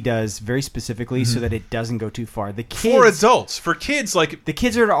things he does very specifically so that it doesn't go too far. The kids, for adults, for kids, like the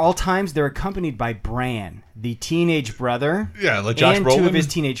kids are at all times they're accompanied by Bran, the teenage brother, like Josh and Brolin. 2 of his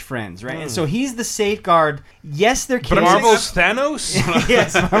teenage friends, right? And so he's the safeguard. Yes, they're kids. But Marvel's Thanos.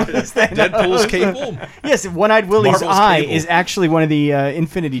 Yes, Marvel's Thanos. Deadpool's Cable. Yes, One-Eyed Willie's Marvel's eye Cable. is actually one of the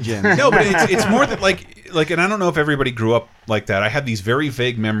Infinity Gems. No, but it's more that like, and I don't know if everybody grew up like that. I have these very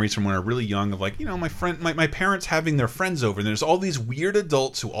vague memories from when I was really young of like, you know, my parents having their friends over, and there's all these weird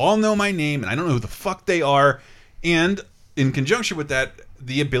adults who all know my name, and I don't know who the fuck they are. And in conjunction with that,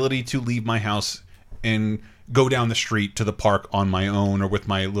 the ability to leave my house and go down the street to the park on my own or with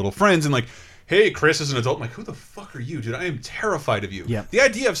my little friends and like, hey, Chris is an adult. I'm like, who the fuck are you, dude? I am terrified of you. Yep. The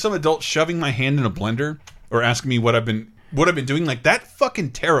idea of some adult shoving my hand in a blender or asking me what I've been doing, like that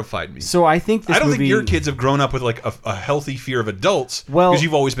fucking terrified me. So I think I don't think your kids have grown up with like a healthy fear of adults because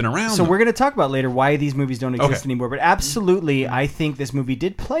you've always been around So them. we're going to talk about later why these movies don't exist anymore. But absolutely, I think this movie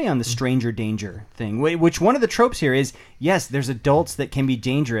did play on the stranger danger thing, which one of the tropes here is, yes, there's adults that can be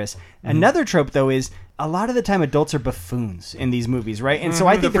dangerous. Another trope, though, is a lot of the time adults are buffoons in these movies, right? And so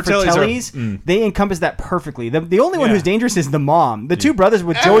I think the Fratellis, they encompass that perfectly. The only one who's dangerous is the mom. The two brothers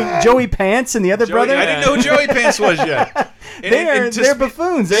with Joey Pants and the other brother. I didn't know who Joey Pants was yet. They're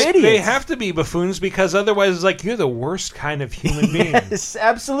buffoons. They're idiots. They have to be buffoons because otherwise it's like you're the worst kind of human being. Yes,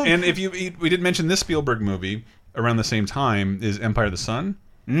 absolutely. And we did mention this Spielberg movie around the same time is Empire of the Sun.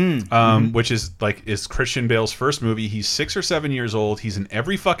 Which is Christian Bale's first movie. He's 6 or 7 years old. He's in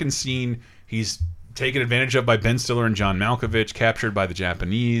every fucking scene. He's taken advantage of by Ben Stiller and John Malkovich, captured by the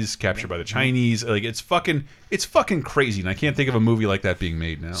Japanese, captured by the Chinese. Like it's fucking crazy, and I can't think of a movie like that being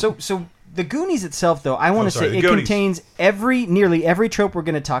made now. So the Goonies itself, though, I want to say it contains nearly every trope we're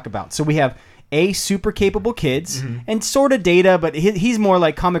going to talk about. So we have super capable kids and sort of Data, but he's more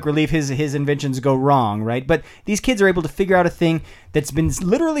like comic relief. His inventions go wrong, right? But these kids are able to figure out a thing that's been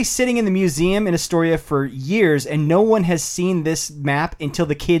literally sitting in the museum in Astoria for years, and no one has seen this map until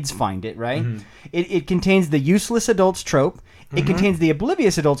the kids find it, right? It contains the useless adults trope. It contains the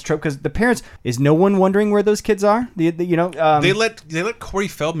oblivious adults trope because the parents, is no one wondering where those kids are? They let Corey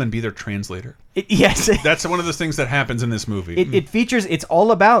Feldman be their translator. Yes. That's one of those things that happens in this movie. It features, it's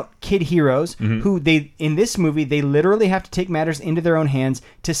all about kid heroes who in this movie, they literally have to take matters into their own hands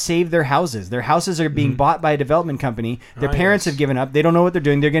to save their houses. Their houses are being bought by a development company. Their parents have given up. They don't know what they're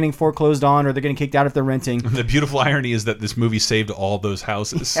doing. They're getting foreclosed on, or they're getting kicked out if they're renting. The beautiful irony is that this movie saved all those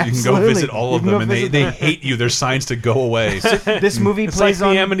houses. You can go visit all of them, and they hate you. There's signs to go away. So this movie plays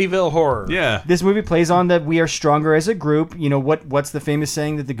like on the Amityville Horror. Yeah. This movie plays on that we are stronger as a group. You know, what's the famous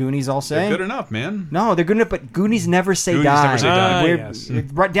saying that the Goonies all say? They're good enough, man. No, they're good enough, but Goonies never say Goonies die. never say die.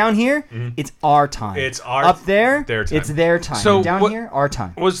 Right down here, it's our time. It's our Up there, their time. it's their time. So down here, our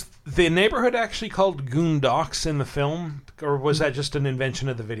time. Was the neighborhood actually called Goondocks in the film, or was that just an invention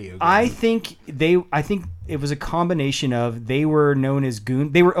of the video game? I think it was a combination of they were known as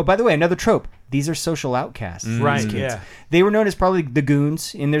goon. They were. Oh, by the way, another trope. These are social outcasts. Right. Kids. Yeah. They were known as probably the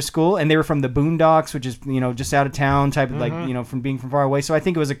goons in their school, and they were from the boondocks, which is just out of town type of from being from far away. So I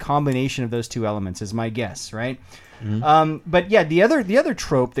think it was a combination of those two elements, is my guess, right? But yeah, the other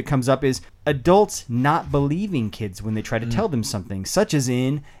trope that comes up is adults not believing kids when they try to tell them something, such as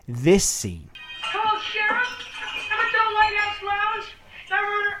in this scene. Hello, Sheriff. I'm at the Lighthouse Lounge,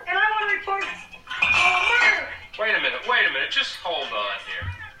 and I want to report murder. Wait a minute. Just hold on here.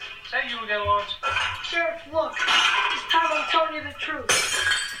 Is that you again, Lawrence? Sheriff, look. This time I'm telling you the truth.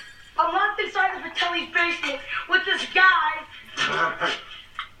 I'm locked inside the Vitelli's basement with this guy.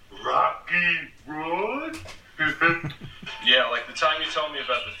 Rocky Road? Yeah, like the time you told me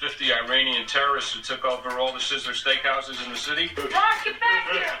about the 50 Iranian terrorists who took over all the Sizzler steakhouses in the city? Rock, get back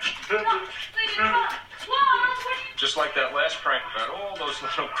here. No, please, come on. Just like that last prank about all those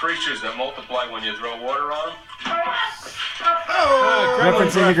little creatures that multiply when you throw water on them.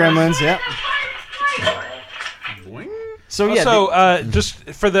 Referencing the Gremlins, yeah. So yeah. Also,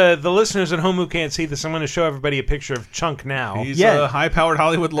 just for the listeners at home who can't see this, I'm going to show everybody a picture of Chunk now. He's a high-powered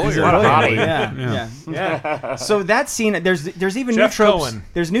Hollywood lawyer. He's a lawyer. Yeah. So that scene, there's even Jeff new tropes. Cohen.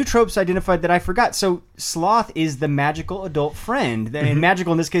 There's new tropes identified that I forgot. So Sloth is the magical adult friend, and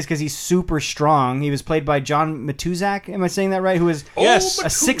magical in this case because he's super strong. He was played by John Matuzak. Am I saying that right? Who is a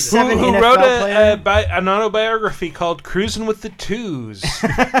 6'7" who NFL wrote player. an autobiography called "Cruising with the Twos."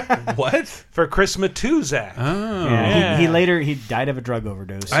 What? For Chris Matuzak. Oh. Yeah. He died of a drug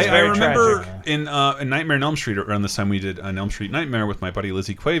overdose. I remember in Nightmare on Elm Street around this time we did an Elm Street Nightmare with my buddy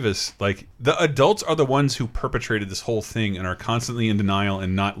Lizzie Cuevas. Like the adults are the ones who perpetrated this whole thing and are constantly in denial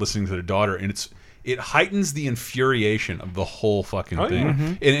and not listening to their daughter, and it heightens the infuriation of the whole fucking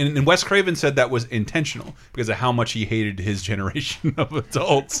thing. And Wes Craven said that was intentional because of how much he hated his generation of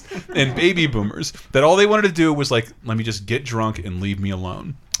adults and baby boomers. That all they wanted to do was like, let me just get drunk and leave me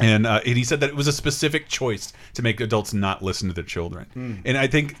alone. And he said that it was a specific choice to make adults not listen to their children. And I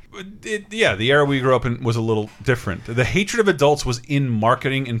think, the era we grew up in was a little different. The hatred of adults was in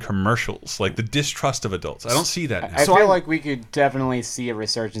marketing and commercials, like the distrust of adults. I don't see that now. I feel like we could definitely see a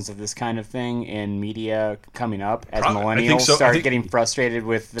resurgence of this kind of thing in media coming up as millennials start getting frustrated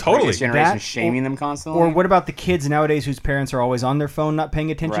with the previous generation shaming them constantly. Or what about the kids nowadays whose parents are always on their phone, not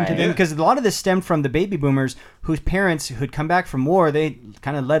paying attention to them? Because a lot of this stemmed from the baby boomers whose parents who'd come back from war, they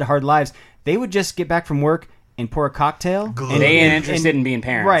kind of led hard lives. They would just get back from work and pour a cocktail. They ain't interested in being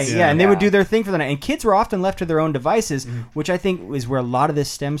parents. Right, and they would do their thing for the night. And kids were often left to their own devices, which I think is where a lot of this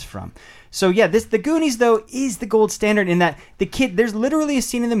stems from. So yeah, the Goonies, though, is the gold standard in that there's literally a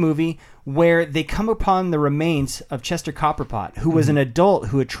scene in the movie where they come upon the remains of Chester Copperpot, who was an adult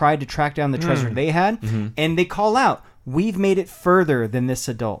who had tried to track down the treasure they had, and they call out, "We've made it further than this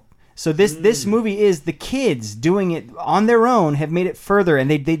adult." So this movie is the kids doing it on their own have made it further,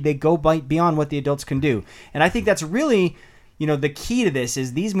 and they go beyond what the adults can do. And I think that's really, the key to this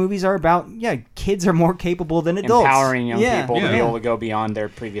is these movies are about, kids are more capable than adults. Empowering young people to be able to go beyond their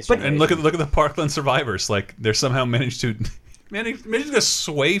previous generation. And look at the Parkland survivors. Like, they're somehow managed to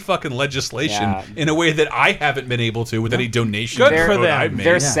sway fucking legislation in a way that I haven't been able to with any donation. Good for them.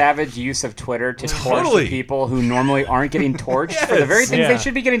 Their savage use of Twitter to torch people who normally aren't getting torched for the very things they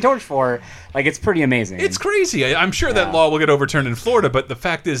should be getting torched for. Like, it's pretty amazing. It's crazy. I'm sure that law will get overturned in Florida, but the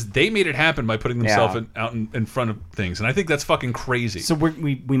fact is they made it happen by putting themselves out in front of things, and I think that's fucking crazy. So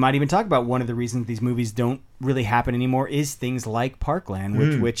we might even talk about one of the reasons these movies don't really happen anymore is things like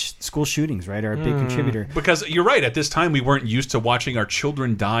Parkland, which school shootings, right, are a big contributor. Because you're right, at this time we weren't used to watching our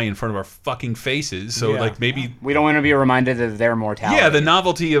children die in front of our fucking faces, so like maybe we don't want to be reminded of their mortality. Yeah, the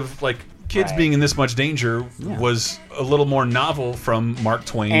novelty of like kids being in this much danger was a little more novel from Mark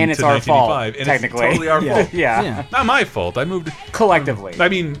Twain and it's to our 1985. Fault, and technically. it's totally our fault. Yeah. Not my fault. I moved collectively. I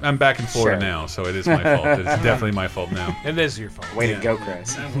mean, I'm back in Florida now, so it is my fault. It's definitely my fault now. It is your fault. Way to go,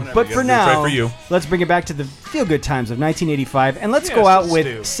 Chris. But for now, for you. let's bring it back to the feel-good times of 1985, and let's go out with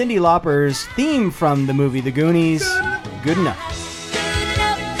Cyndi Lauper's theme from the movie The Goonies, Good Enough.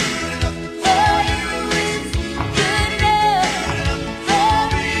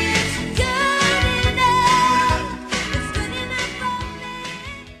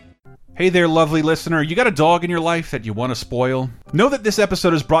 Hey there, lovely listener. You got a dog in your life that you want to spoil? Know that this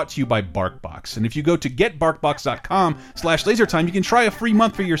episode is brought to you by BarkBox. And if you go to getbarkbox.com/lasertime, you can try a free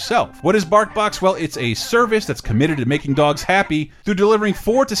month for yourself. What is BarkBox? Well, it's a service that's committed to making dogs happy through delivering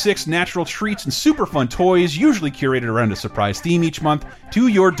 4 to 6 natural treats and super fun toys, usually curated around a surprise theme each month, to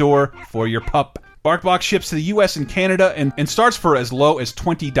your door for your pup. BarkBox ships to the US and Canada and starts for as low as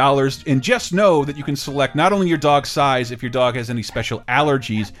 $20. And just know that you can select not only your dog's size, if your dog has any special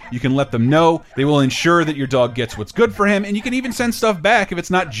allergies, you can let them know. They will ensure that your dog gets what's good for him, and you can even send stuff back if it's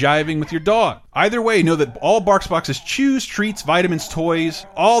not jiving with your dog. Either way, know that all BarkBoxes chews, treats, vitamins, toys,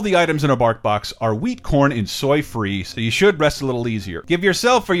 all the items in a BarkBox are wheat, corn, and soy free, so you should rest a little easier. Give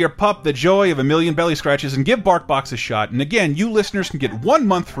yourself or your pup the joy of a million belly scratches and give BarkBox a shot. And again, you listeners can get 1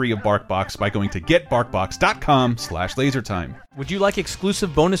 month free of BarkBox by going to getbarkbox.com/lasertime. Would you like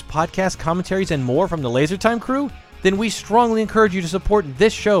exclusive bonus podcast commentaries and more from the LaserTime crew? Then we strongly encourage you to support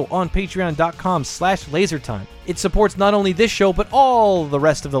this show on patreon.com/lasertime. It supports not only this show, but all the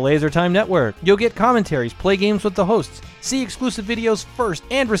rest of the LaserTime network. You'll get commentaries, play games with the hosts, see exclusive videos first,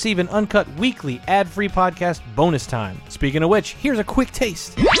 and receive an uncut weekly ad-free podcast bonus time. Speaking of which, here's a quick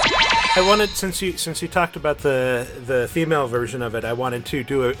taste. I wanted, since you talked about the female version of it, I wanted to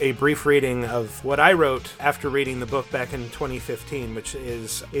do a brief reading of what I wrote after reading the book back in 2015, which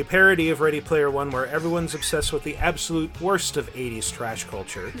is a parody of Ready Player One where everyone's obsessed with the absolute worst of 80s trash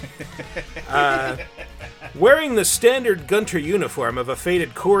culture. Wearing the standard Gunter uniform of a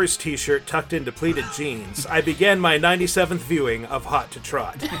faded Coors t-shirt tucked into pleated jeans, I began my 97th viewing of Hot to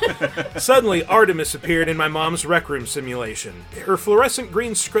Trot. Suddenly, Artemis appeared in my mom's rec room simulation. Her fluorescent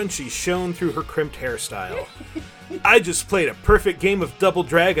green scrunchie shone through her crimped hairstyle. I just played a perfect game of Double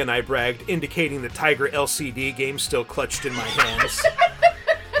Dragon, I bragged, indicating the Tiger LCD game still clutched in my hands.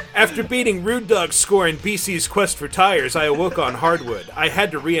 After beating Rude Dog's score in BC's Quest for Tires, I awoke on hardwood. I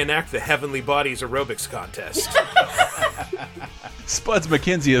had to reenact the Heavenly Bodies aerobics contest. Spuds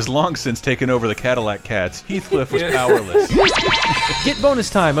McKenzie has long since taken over the Cadillac Cats. Heathcliff was powerless. Get Bonus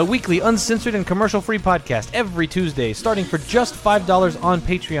Time, a weekly uncensored and commercial-free podcast every Tuesday, starting for just $5 on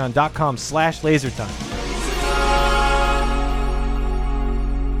patreon.com/lasertime.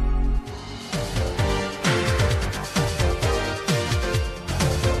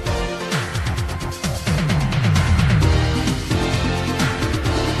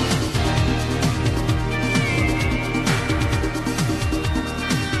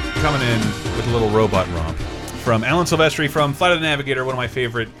 Coming in with a little robot romp from Alan Silvestri from Flight of the Navigator, one of my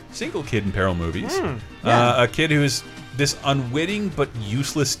favorite single kid in peril movies. A kid who is this unwitting but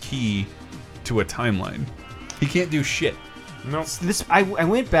useless key to a timeline. He can't do shit. No. I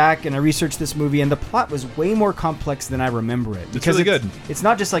went back and I researched this movie, and the plot was way more complex than I remember it. It's really good. It's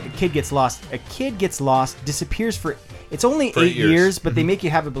not just like a kid gets lost. A kid gets lost, disappears for... It's only 8 years, but they make you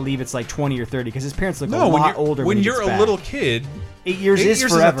have it believe it's like 20 or 30 because his parents look a lot older. When you're a little kid, 8 years is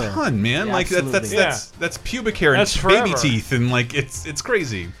forever. Is a ton, man. Yeah, like that's pubic hair and baby teeth, and like it's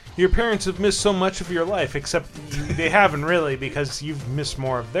crazy. Your parents have missed so much of your life, except they haven't really because you've missed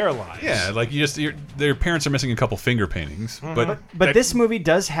more of their lives. Yeah, like their parents are missing a couple finger paintings, but this movie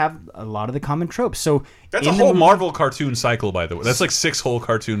does have a lot of the common tropes. So that's a whole Marvel cartoon cycle, by the way. That's like 6 whole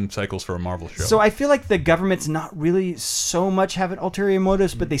cartoon cycles for a Marvel show. So I feel like the government's not really so much having ulterior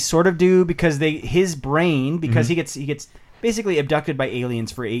motives, but they sort of do because his brain he gets basically abducted by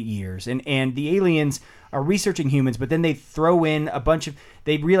aliens for 8 years, and the aliens are researching humans, but then they throw in a bunch of...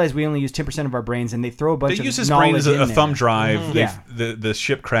 They realize we only use 10% of our brains, and they throw a bunch of knowledge in there. They use his brain as a thumb drive. The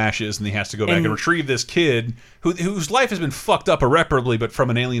ship crashes, and he has to go back and retrieve this kid whose life has been fucked up irreparably, but from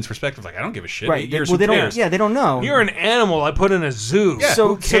an alien's perspective, like, I don't give a shit. Right. 8 years, they don't know. You're an animal I put in a zoo. Yeah.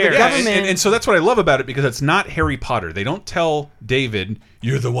 So the government... And so that's what I love about it, because it's not Harry Potter. They don't tell David,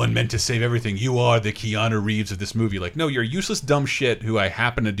 you're the one meant to save everything. You are the Keanu Reeves of this movie. Like, no, you're a useless, dumb shit who I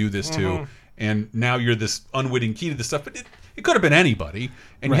happen to do this to. And now you're this unwitting key to this stuff. But It could have been anybody,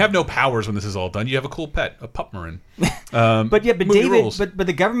 and you have no powers when this is all done. You have a cool pet, a Pupmarin. But David, but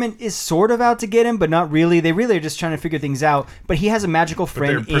the government is sort of out to get him, but not really. They really are just trying to figure things out. But he has a magical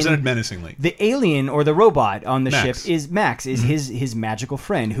friend. But they're presented menacingly. The alien or the robot on the ship is Max, his magical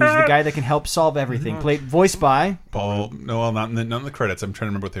friend, who's the guy that can help solve everything. Voiced by Paul. No, not in the credits. I'm trying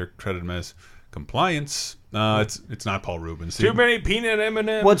to remember what they're credited him as. Compliance. It's not Paul Rubens. Too many peanut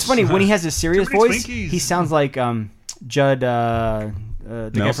M&Ms. Well, it's funny when he has a serious voice. He sounds like Judd, the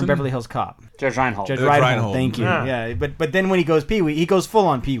guy from Beverly Hills Cop. Judge Reinhold. Judge Reinhold. Thank you. Yeah, but then when he goes Pee-wee, he goes full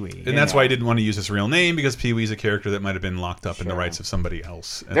on Pee-wee. And that's why I didn't want to use his real name, because Pee-wee's a character that might have been locked up in the rights of somebody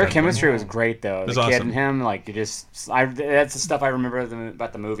else. Their chemistry was great, though. The kid and him, like, that's the stuff I remember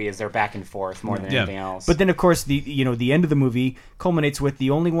about the movie is their back and forth more than anything else. But then, of course, the end of the movie culminates with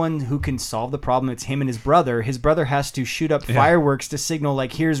the only one who can solve the problem. It's him and his brother. His brother has to shoot up fireworks to signal,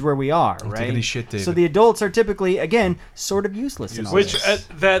 like, here's where we are, right? Take any shit, David. So the adults are typically, again, sort of useless. Which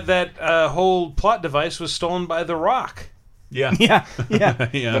that whole plot device was stolen by The Rock. Yeah.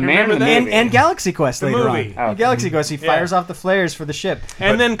 The man and Galaxy Quest later movie. on. Galaxy Quest, he fires off the flares for the ship.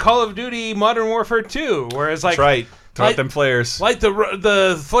 And then Call of Duty Modern Warfare 2, whereas like that's right. Throw out them flares. Light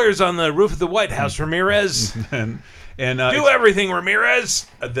the flares on the roof of the White House, Ramirez. and do everything, Ramirez.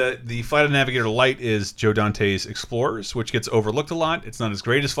 The Flight of the Navigator light is Joe Dante's Explorers, which gets overlooked a lot. It's not as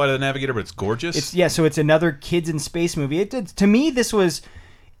great as Flight of the Navigator, but it's gorgeous. So it's another kids in space movie. To me,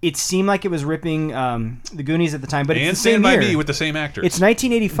 it seemed like it was ripping the Goonies at the time, but it's the same Stand year. By Me with the same actors. It's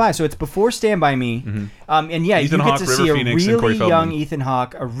 1985, so it's before Stand By Me. And yeah, Ethan you Hawke, get to River see a Phoenix, and Corey really Feldman. young Ethan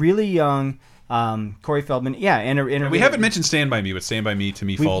Hawke, a really young Corey Feldman. Yeah, and we haven't mentioned Stand By Me, but Stand By Me to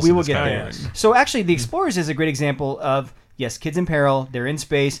me falls we in will this get category. there. So actually, The Explorers is a great example of, yes, kids in peril, they're in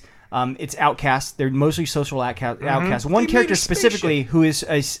space. It's outcasts. They're mostly social outcasts. One character specifically who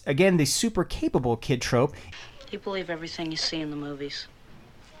is, again, the super capable kid trope. You believe everything you see in the movies?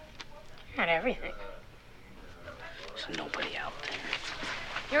 Not everything. There's nobody out there.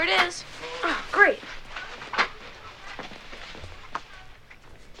 Here it is. Oh, great.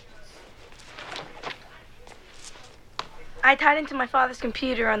 I tied into my father's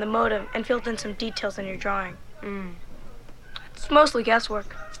computer on the modem and filled in some details on your drawing. It's mostly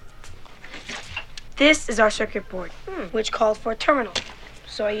guesswork. This is our circuit board, which called for a terminal.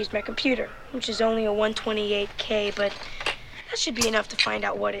 So I used my computer, which is only a 128K, but that should be enough to find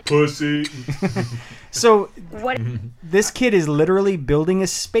out what it... Pussy. So this kid is literally building a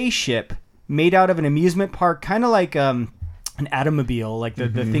spaceship made out of an amusement park, kind of like an Atomobile, like the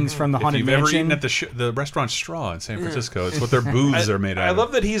things from the Haunted Mansion. If you've ever eaten at the restaurant Straw in San Francisco, it's what their booths are made out of. I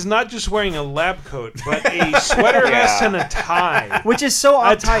love that he's not just wearing a lab coat, but a sweater vest and a tie. Which is so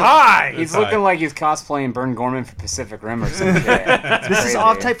a tie. He's looking like he's cosplaying Burn Gorman for Pacific Rim or something. This is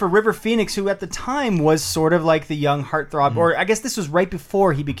off type for River Phoenix, who at the time was sort of like the young heartthrob, or I guess this was right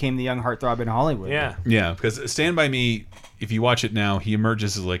before he became the young heartthrob in Hollywood. Yeah, because Stand By Me, if you watch it now, he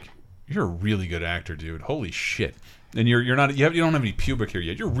emerges as like, you're a really good actor, dude. Holy shit. And you don't have any pubic hair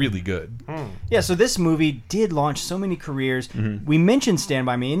yet. You're really good. Yeah, so this movie did launch so many careers. We mentioned Stand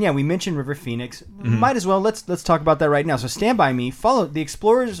By Me, and yeah, we mentioned River Phoenix. Might as well let's talk about that right now. So Stand By Me, The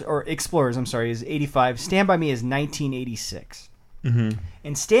Explorers, is 85. Stand By Me is 1986.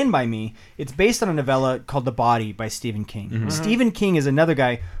 And Stand By Me, it's based on a novella called The Body by Stephen King. Stephen King is another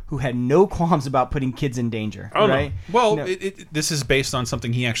guy who had no qualms about putting kids in danger. Right? No. Well, this is based on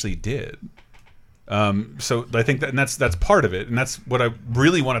something he actually did. So I think that's part of it, and that's what I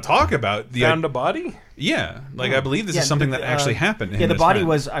really want to talk about. Found a body? Yeah, like I believe this is something that actually happened. Yeah, The Body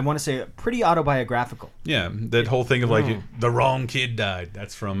was, I want to say, pretty autobiographical. Yeah, that whole thing of like the wrong kid died.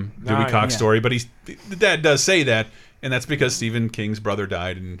 That's from Dewey Cox's story, but the dad does say that. And that's because Stephen King's brother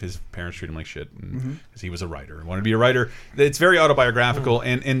died and his parents treated him like shit because he was a writer and wanted to be a writer. It's very autobiographical,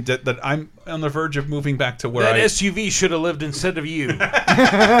 and that I'm on the verge of moving back to where that SUV should have lived instead of you.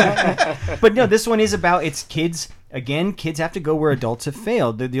 But no, this one is about its kids. Again, kids have to go where adults have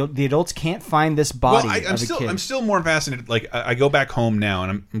failed. The adults can't find this body of a kid. I'm still more fascinated. Like I go back home now,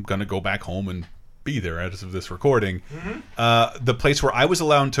 and I'm going to go back home and be there as of this recording. The place where I was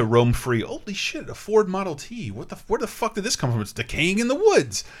allowed to roam free. Holy shit, a Ford Model T. Where the fuck did this come from? It's decaying in the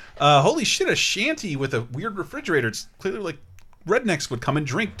woods. Holy shit, a shanty with a weird refrigerator. It's clearly like rednecks would come and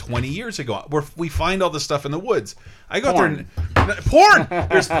drink 20 years ago. Where we find all this stuff in the woods. I go out there and porn.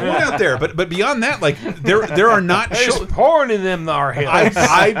 There's porn out there, but beyond that, like there are not. There's porn in them thar hills.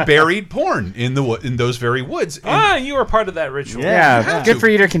 I buried porn in those very woods. You were part of that ritual. Yeah, good for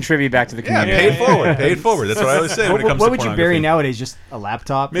you to contribute back to the community. Yeah, pay it forward. That's what I always say when it comes to pornography. What would you bury nowadays? Just a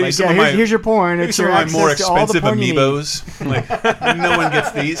laptop? Maybe like, here's your porn. Maybe some of my more expensive amiibos. Like no one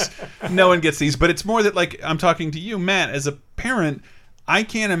gets these. No one gets these. But it's more that like I'm talking to you, Matt, as a parent. I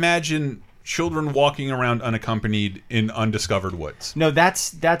can't imagine children walking around unaccompanied in undiscovered woods. No,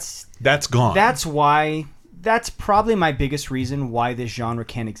 that's gone. That's why. That's probably my biggest reason why this genre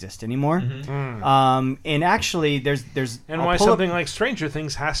can't exist anymore. And actually, there's and why something like Stranger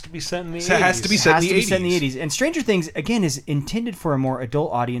Things has to be set in the 80s. It has to be set in the 80s. And Stranger Things again is intended for a more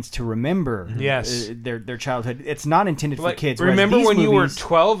adult audience to remember. Their childhood. It's not intended for kids. Remember when you were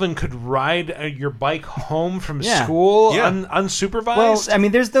 12 and could ride your bike home from school unsupervised? Well, I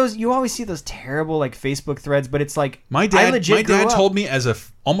mean, there's those. You always see those terrible like Facebook threads, but it's like my dad told me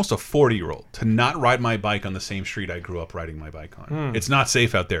as almost a 40-year-old to not ride my bike on the same street I grew up riding my bike on. It's not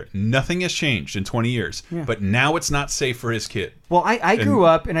safe out there. Nothing has changed in 20 years, but now it's not safe for his kid. Well, I grew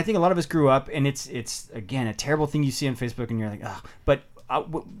up, and I think a lot of us grew up, and it's again a terrible thing you see on Facebook, and you're like, ugh. But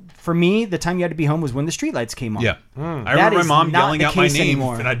for me, the time you had to be home was when the streetlights came on. Yeah, I remember my mom yelling out my name,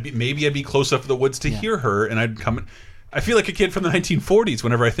 and I'd be close up to the woods to hear her, and I'd come. I feel like a kid from the 1940s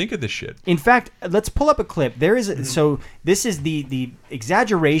whenever I think of this shit. In fact, let's pull up a clip. There is so this is the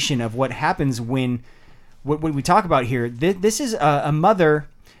exaggeration of what happens when what we talk about here. This is a mother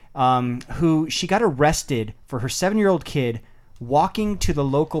who she got arrested for her 7-year-old kid walking to the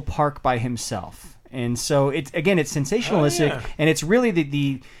local park by himself, and so it's sensationalistic, and it's really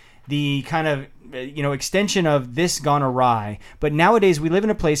the kind of extension of this gone awry. But nowadays we live in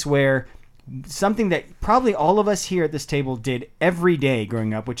a place where something that probably all of us here at this table did every day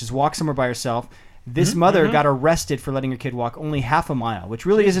growing up, which is walk somewhere by yourself. This mother got arrested for letting her kid walk only half a mile, which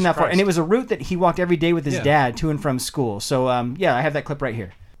really isn't that far. And it was a route that he walked every day with his dad to and from school. So, I have that clip right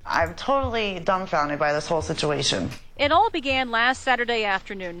here. I'm totally dumbfounded by this whole situation. It all began last Saturday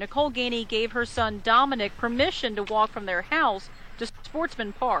afternoon. Nicole Gainey gave her son Dominic permission to walk from their house to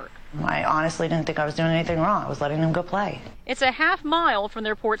Sportsman Park. I honestly didn't think I was doing anything wrong. I was letting him go play. It's a half mile from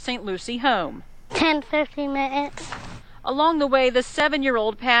their Port St. Lucie home. 10-15 minutes. Along the way, the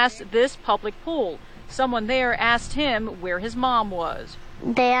 7-year-old passed this public pool. Someone there asked him where his mom was.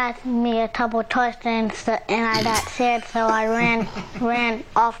 They asked me a couple questions, and I got scared, so I ran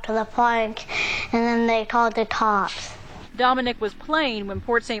off to the park, and then they called the cops. Dominic was playing when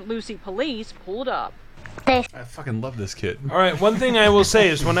Port St. Lucie police pulled up. I fucking love this kid. All right, one thing I will say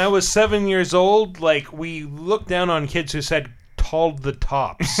is when I was 7 years old, like, we looked down on kids who said, "Called the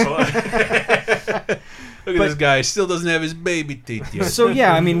tops." Look at this guy, still doesn't have his baby teeth yet. So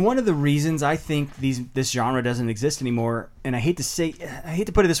yeah, I mean, one of the reasons I think this genre doesn't exist anymore, and I hate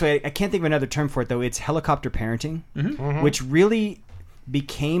to put it this way, I can't think of another term for it though. It's helicopter parenting, which really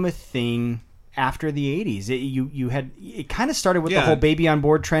became a thing after the 80s. It kind of started with the whole baby on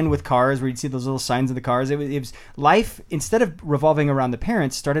board trend with cars, where you'd see those little signs in the cars. It was life, instead of revolving around the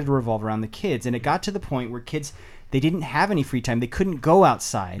parents, started to revolve around the kids, and it got to the point where kids, they didn't have any free time. They couldn't go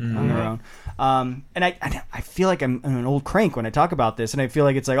outside on their own. And I feel like I'm an old crank when I talk about this, and I feel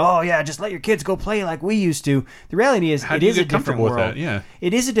like it's like, oh yeah, just let your kids go play like we used to. The reality is, it is a different world. With that? Yeah.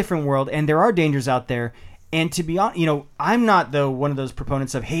 It is a different world, and there are dangers out there. And to be honest, I'm not one of those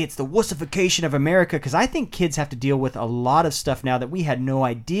proponents of, hey, it's the wussification of America, because I think kids have to deal with a lot of stuff now that we had no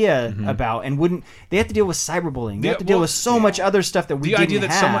idea about, and they have to deal with cyberbullying. They have to deal with so much other stuff that we didn't have. The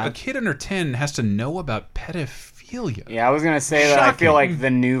idea that a kid under 10 has to know about pedophilia. Yeah, I was going to say that I feel like the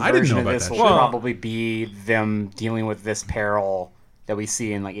new version of this will probably be them dealing with this peril that we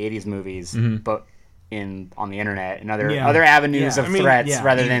see in like 80s movies, but on the internet and other avenues of threats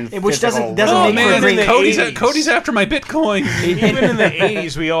rather than which physical. doesn't make Cody's after my Bitcoin. Even in the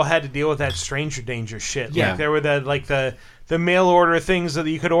 80s, we all had to deal with that stranger danger shit. Like there were the mail order things that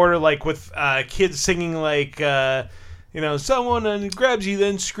you could order, like with kids singing like someone grabs you,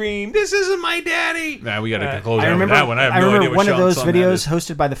 then scream, "This isn't my daddy!" Nah, we got to close out with that one. I have no idea what one of those videos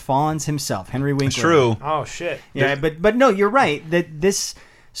hosted by the Fonz himself, Henry Winkler. It's true. Oh shit. Yeah, but no, you're right.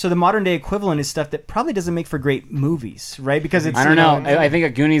 So the modern day equivalent is stuff that probably doesn't make for great movies, right? Because it's I don't know. I think a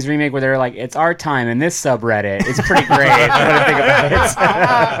Goonies remake where they're like, "It's our time in this subreddit." It's pretty great. I think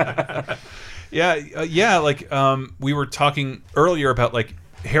about it. Yeah. Like we were talking earlier about like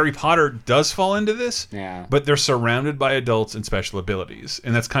Harry Potter does fall into this, yeah. but they're surrounded by adults and special abilities,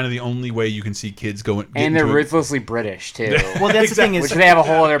 and that's kind of the only way you can see kids going. And they're ruthlessly British too. Well, that's the thing is, which they have a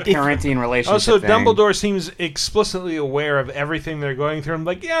whole other parenting relationship. Also, thing. Dumbledore seems explicitly aware of everything they're going through. I'm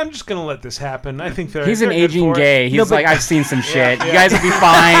like, yeah, I'm just gonna let this happen. I think he's an aging gay. He's like, I've seen some shit. You guys will be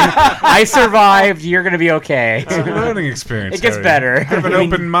fine. I survived. You're gonna be okay. It's a learning experience. It gets Harry. better. Have an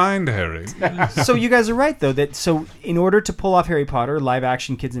open mind, Harry. So you guys are right, though, that so in order to pull off Harry Potter, live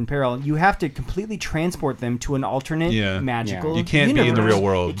action Kids in Peril, you have to completely transport them to an alternate magical You can't universe. be in the real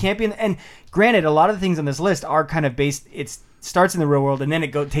world. You can't be in and granted, a lot of the things on this list are kind of based, it starts in the real world and then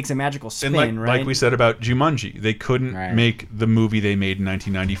it takes a magical spin, and right? like we said about Jumanji, they couldn't make the movie they made in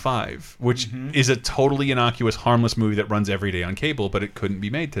 1995, which is a totally innocuous, harmless movie that runs every day on cable, but it couldn't be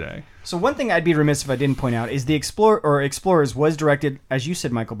made today. So one thing I'd be remiss if I didn't point out is the Explorers was directed, as you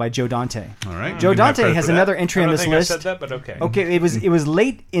said, Michael, by Joe Dante. All right, Joe Dante has another entry on this list. I said that, but okay. Okay, it was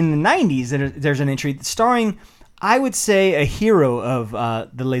late in the 90s that there's an entry starring, I would say, a hero of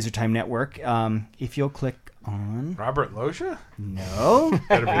the Laser Time Network. If you'll click on Robert Loggia? No.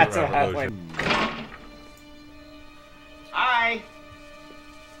 Better be Robert Loggia. Hi.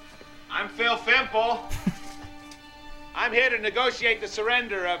 I'm Phil Fimple. I'm here to negotiate the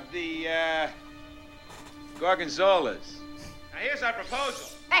surrender of the Gorgonzolas. Now here's our proposal.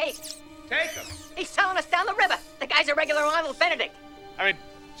 Hey! Take them. He's selling us down the river. The guy's a regular Arnold Benedict. I mean,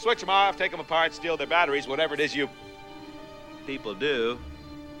 switch them off, take them apart, steal their batteries, whatever it is you people do.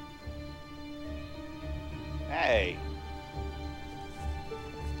 Hey.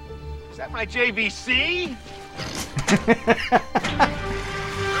 Is that my JVC? There will be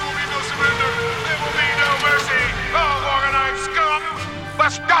no surrender. There will be no mercy. All organized scum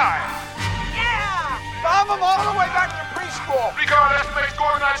must die. Yeah! Bomb them all the way back to preschool. Ricard estimates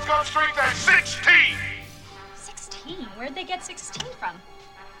organized scum strength at 16. 16? Where'd they get 16 from?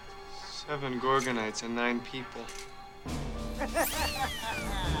 7 Gorgonites and 9 people.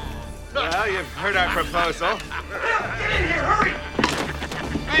 Well, you've heard our proposal. Get in here, hurry!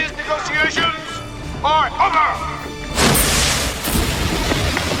 These negotiations are over!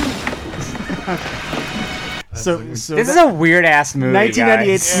 So this is a weird ass movie.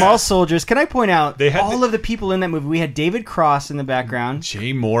 1998, guys. Small Soldiers. Can I point out all of the people in that movie? We had David Cross in the background.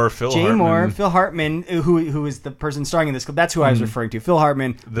 Jay Moore, Phil Hartman, who is the person starring in this. That's who I was referring to. Phil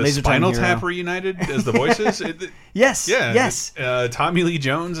Hartman, the Laser Spinal Time Tap hero. reunited as the voices. Yes. Yeah. Yes. Tommy Lee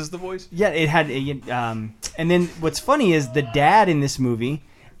Jones as the voice. Yeah, it had. And then what's funny is the dad in this movie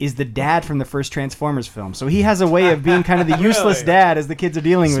is the dad from the first Transformers film. So he has a way of being kind of the useless dad as the kids are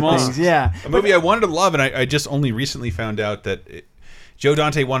dealing with things. Yeah. A movie I wanted to love, and I just only recently found out that Joe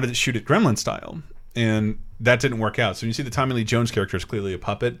Dante wanted to shoot it Gremlin style, and that didn't work out. So you see the Tommy Lee Jones character is clearly a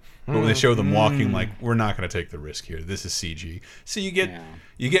puppet, but when they show them walking, like, we're not going to take the risk here. This is CG. So you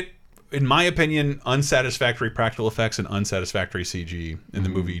get, in my opinion, unsatisfactory practical effects and unsatisfactory CG, and the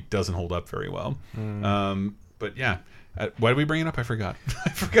movie doesn't hold up very well. But yeah. Why did we bring it up? I forgot.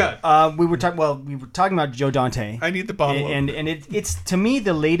 We were talking about Joe Dante. I need the bottle. And it's to me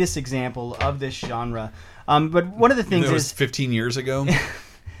the latest example of this genre. But one of the things is 15 years ago.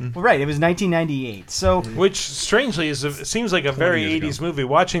 Well, right, it was 1998. So, which strangely seems like a very 80s movie.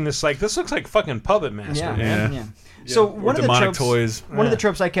 Watching this, like, this looks like fucking Puppet Master. Yeah. So one of the tropes, toys. One of the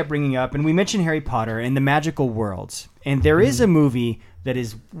tropes I kept bringing up, and we mentioned Harry Potter and the magical worlds, and there is a movie that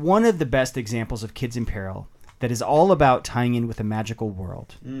is one of the best examples of Kids in Peril that is all about tying in with a magical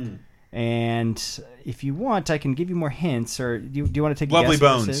world. And if you want, I can give you more hints, or do you want to take a Lovely guess what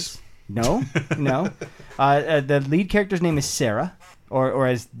Bones? this is? No. The lead character's name is Sarah, or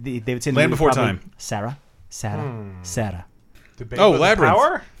as they would say in the Land movie, Before probably Time. Sarah. The babe Oh, with the Labyrinth.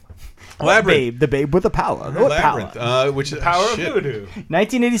 power? Labyrinth. The babe with the power. Labyrinth, which is Power of shit. Voodoo.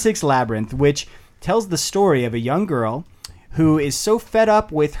 1986 Labyrinth, which tells the story of a young girl who is so fed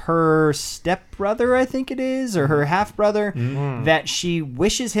up with her stepbrother, I think it is, or her half-brother, that she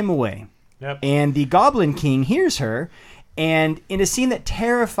wishes him away. Yep. And the Goblin King hears her, and in a scene that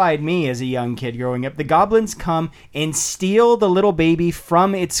terrified me as a young kid growing up, the goblins come and steal the little baby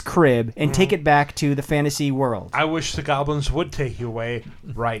from its crib and take it back to the fantasy world. I wish the goblins would take you away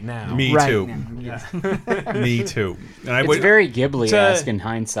right now. Me Right too. now, yeah. Me too. And It's very Ghibli-esque in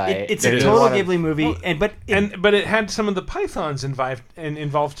hindsight. It's a total Ghibli movie, but it had some of the Pythons involved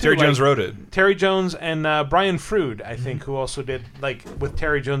too. Terry Jones wrote it. Terry Jones and Brian Frood, I think, who also did, like, with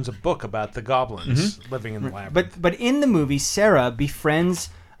Terry Jones, a book about the goblins living in the labyrinth. But in the movie, Sarah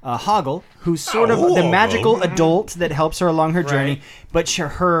befriends Hoggle, who's sort of the magical adult that helps her along her journey. But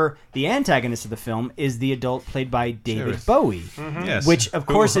the antagonist of the film is the adult played by David Bowie. Yes. Which, of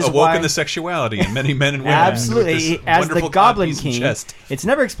course, is awoken why... the sexuality in many men and women. Absolutely. As the Goblin King. It's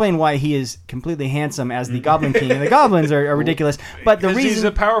never explained why he is completely handsome as the Goblin King, and the goblins are ridiculous. But the reason... he's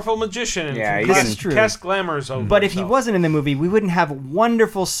a powerful magician. Yeah, that's true. Cast glamours over But if he wasn't in the movie, we wouldn't have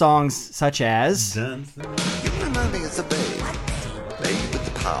wonderful songs such as...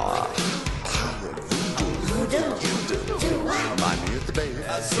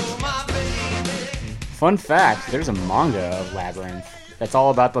 Fun fact, there's a manga of Labyrinth that's all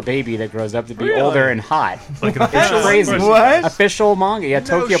about the baby that grows up to be older and hot. Like an official crazy. What? Official manga. Yeah, No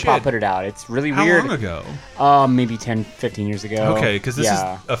Tokyo shit. Pop put it out. It's really How weird. long ago? Maybe 10, 15 years ago. Okay, because this is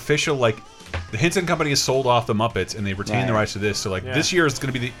official, like, the Henson Company has sold off the Muppets, and they retain the rights to this. So, like, this year is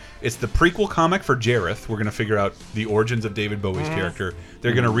going to be it's the prequel comic for Jareth. We're going to figure out the origins of David Bowie's character.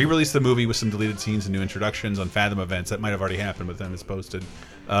 They're going to re-release the movie with some deleted scenes and new introductions on Fathom events. That might have already happened, but then it's posted.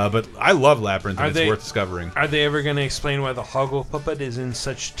 But I love Labyrinth, and it's worth discovering. Are they ever going to explain why the Hoggle puppet is in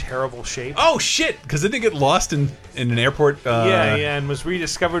such terrible shape? Oh, shit! Because didn't it get lost in an airport? And was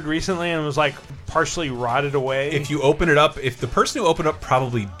rediscovered recently and was, like, partially rotted away. If you open it up, if the person who opened it up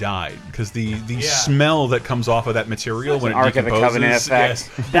probably died, because the smell that comes off of that material when it Ark of the Covenant decomposes,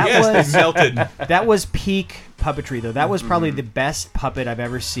 effect. they melted. That was peak puppetry, though. That was probably the best puppet I've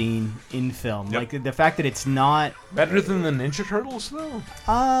ever seen in film. Yep. Like the fact that it's not better than the Ninja Turtles, though.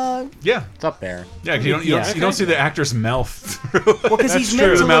 Yeah, it's up there. Yeah, because you don't see the actor's mouth through. Well, because he's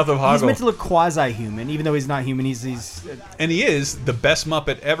the mouth of Hoggle. He's meant to look quasi-human, even though he's not human. He's and he is the best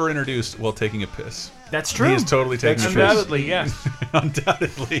Muppet ever introduced while taking a piss. That's true. He is totally taking a piss. Undoubtedly, yes.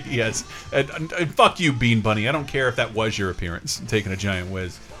 Undoubtedly, yes. And fuck you, Bean Bunny. I don't care if that was your appearance, taking a giant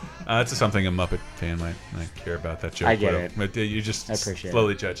whiz. That's something a Muppet fan might care about, that joke. I get it. But you're just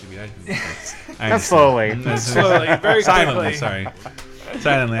slowly judging me. Not slowly. Slowly, very silently. quickly. Sorry,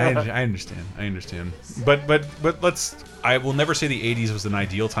 silently. I understand. I understand. But let's. I will never say the '80s was an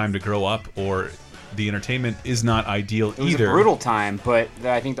ideal time to grow up, or the entertainment is not ideal either. It was a brutal time, but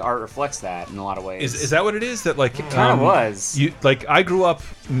I think the art reflects that in a lot of ways. Is that what it is? That like it kind of was. Like I grew up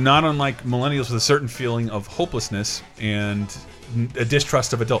not unlike millennials with a certain feeling of hopelessness and a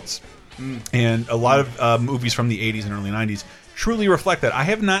distrust of adults. And a lot of movies from the 80s and early 90s truly reflect that. I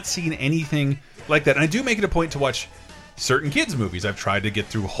have not seen anything like that. And I do make it a point to watch certain kids' movies. I've tried to get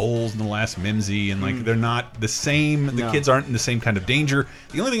through Holes in the Last Mimsy, and like they're not the same. The kids aren't in the same kind of danger.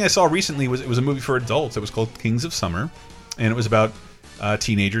 The only thing I saw recently was a movie for adults. It was called Kings of Summer, and it was about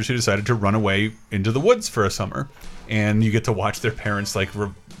teenagers who decided to run away into the woods for a summer. And you get to watch their parents like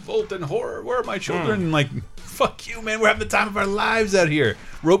revolt in horror. Where are my children? And like, fuck you, man. We're having the time of our lives out here.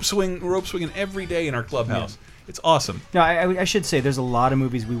 Rope swinging every day in our clubhouse. Yeah. It's awesome. No, I should say there's a lot of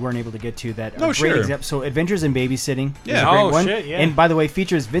movies we weren't able to get to that are great sure. examples. So Adventures in Babysitting is yeah. a great one. Shit, yeah. And by the way,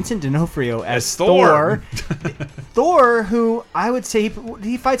 features Vincent D'Onofrio as Thor. Thor, who I would say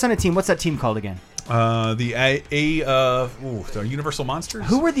he fights on a team. What's that team called again? The Universal Monsters?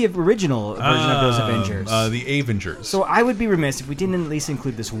 Who were the original version of those Avengers? The Avengers. So I would be remiss if we didn't at least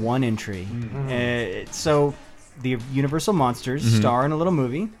include this one entry. So the Universal Monsters star in a little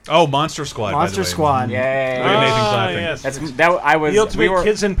movie. Oh, Monster Squad. Monster Squad. Yay! Nathan clapping. Yes. The ultimate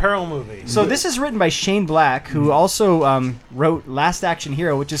Kids in Peril movie. So this is written by Shane Black, who also wrote Last Action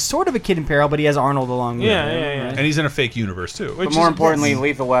Hero, which is sort of a Kid in Peril, but he has Arnold along with him. Yeah. And he's in a fake universe too. But more importantly,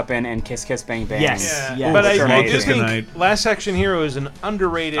 Lethal Weapon and Kiss Kiss Bang Bang. Yes. But I do think Last Action Hero is an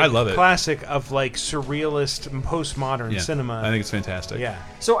underrated classic of like surrealist and postmodern cinema. I think it's fantastic. Yeah.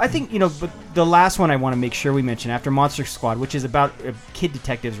 So I think, but the last one I want to make sure we mention after Monster Squad, which is about kid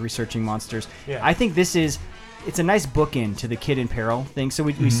detectives researching monsters. Yeah. I think it's a nice bookend to the Kid in Peril thing. So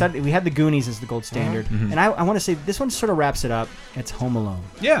we had the Goonies as the gold standard. And I want to say this one sort of wraps it up. It's Home Alone.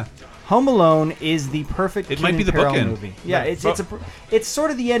 Yeah. Home Alone is the perfect Kid in Peril movie. Yeah, it's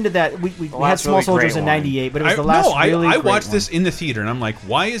sort of the end of that. We had Small really Soldiers in '98, but it was the last really I great watched one. this in the theater, and I'm like,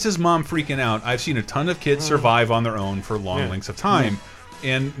 why is his mom freaking out? I've seen a ton of kids survive on their own for long lengths of time.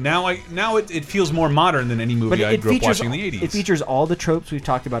 And now it feels more modern than any movie I grew up watching in the 80s. It features all the tropes we've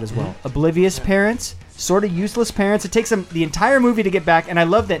talked about as well. Oblivious parents, sort of useless parents. It takes them the entire movie to get back, and I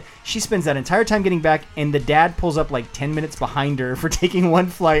love that she spends that entire time getting back, and the dad pulls up like 10 minutes behind her for taking one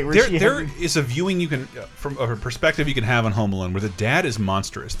flight. There is a viewing you can, from a perspective you can have on Home Alone, where the dad is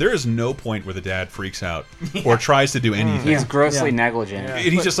monstrous. There is no point where the dad freaks out or tries to do anything. He's grossly negligent.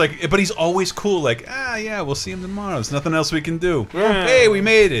 And he's just like, but he's always cool. Like, we'll see him tomorrow. There's nothing else we can do. Hey, we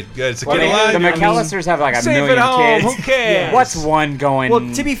made it. It's a kid alive. The McAllisters have like a Save million it home. kids. Who cares? What's one going?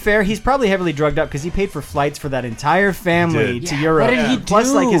 Well, to be fair, he's probably heavily drugged up because he paid paid for flights for that entire family to Yeah. Europe. What did he do?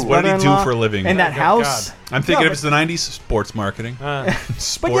 Plus, like his What did he do brother-in-law for a living? and that house. God. I'm thinking No, if it's the 90s, sports marketing.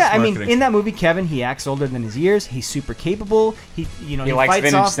 Sports But yeah, I mean, marketing. in that movie, Kevin, he acts older than his years. He's super capable. He likes fights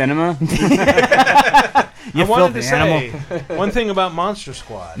vintage off. cinema. You I wanted to filthy say animal. one thing about Monster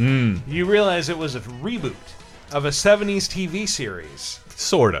Squad. You realize it was a reboot of a 70s TV series.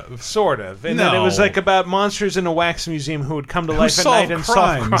 Sort of. And that it was like about monsters in a wax museum who would come to life at night and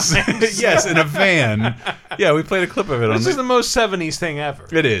solve crimes. Yes, in a van. Yeah, we played a clip of it. This is the most 70s thing ever.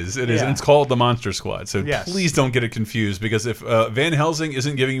 It is. It is. Yeah. And it's called The Monster Squad. So Yes. please don't get it confused, because if Van Helsing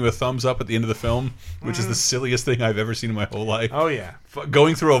isn't giving you a thumbs up at the end of the film, which is the silliest thing I've ever seen in my whole life. Oh, yeah.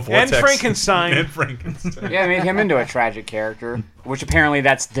 Going through a vortex. And Frankenstein. And Frankenstein. Yeah, made him into a tragic character, which apparently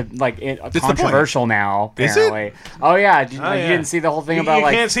that's the controversial now. Is it? Apparently. Oh yeah, you yeah. didn't see the whole thing about you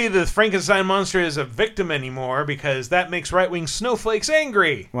like can't see the Frankenstein monster as a victim anymore because that makes right-wing snowflakes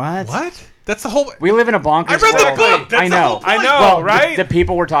angry. What? That's the whole. We live in a bonkers I read world. the book. That's I the know. whole point. I know, Well, right? The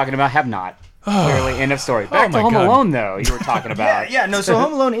people we're talking about have not. Clearly, end of story. Back to my Home God. Alone, though. You were talking about. Yeah, no. So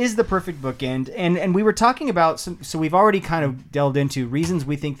Home Alone is the perfect bookend, and we were talking about so we've already kind of delved into reasons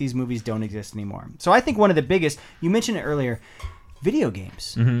we think these movies don't exist anymore. So I think one of the biggest, you mentioned it earlier, video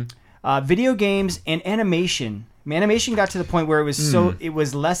games, video games and animation. Animation got to the point where it was it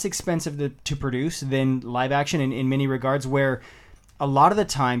was less expensive to produce than live action in many regards, where a lot of the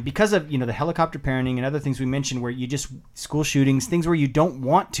time, because of the helicopter parenting and other things we mentioned, where you just school shootings, things where you don't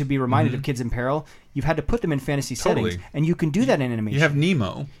want to be reminded of kids in peril, you've had to put them in fantasy settings, and you can do that in animation. You have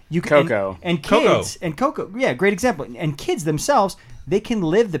Nemo. You can, Coco. and kids and Coco, yeah, great example. And kids themselves, they can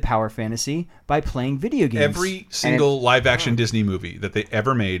live the power fantasy by playing video games. Every single live-action Disney movie that they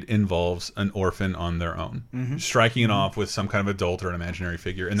ever made involves an orphan on their own, striking it off with some kind of adult or an imaginary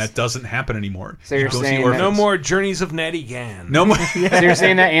figure, and that doesn't happen anymore. So you're You don't see saying orphans. No more Journeys of Natty Gann. No more. So you're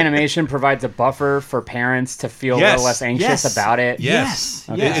saying that animation provides a buffer for parents to feel a little less anxious about it? Yes.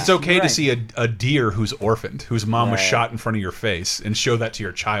 Yes. It's okay You're to right. see a deer who's orphaned, whose mom was Right. shot in front of your face, and show that to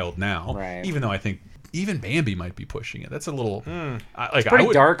your child now. Right. Even though I think even Bambi might be pushing it. That's a little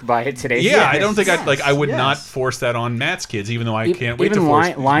Pretty dark by today's Yeah, I don't think I would yes. not force that on Matt's kids, even though I can't wait to Even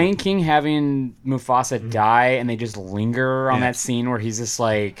force Lion King having Mufasa die, and they just linger on Yeah. that scene where he's just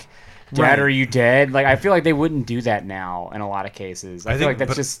like, "Dad, Right. are you dead?" Like, I feel like they wouldn't do that now in a lot of cases. I feel think- like that's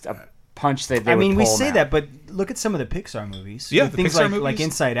but- just a punch that they I mean, would we pull say now. that, but look at some of the Pixar movies. Yeah, With the things Pixar like movies.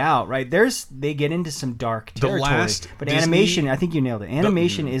 Inside Out, right? They get into some dark The territory. last But Disney- animation, I think you nailed it.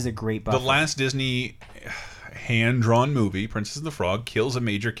 Animation is a great buffer. The last Disney hand-drawn movie, Princess and the Frog, kills a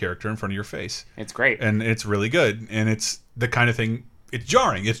major character in front of your face. It's great. And it's really good. And it's the kind of thing, it's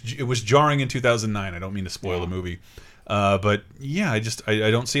jarring. It was jarring in 2009. I don't mean to spoil the movie. But yeah, I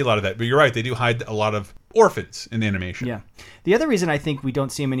don't see a lot of that. But you're right, they do hide a lot of orphans in animation. Yeah. The other reason I think we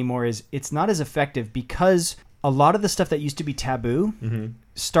don't see them anymore is it's not as effective because a lot of the stuff that used to be taboo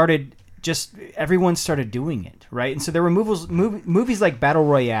started everyone started doing it, right? And so there were movies like Battle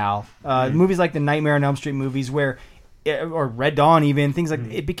Royale, movies like the Nightmare on Elm Street movies or Red Dawn, even things like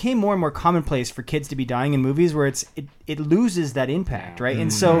it became more and more commonplace for kids to be dying in movies where it loses that impact, right?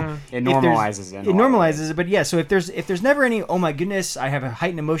 And so It normalizes it. it normalizes it. But yeah, so if there's never any, oh my goodness, I have a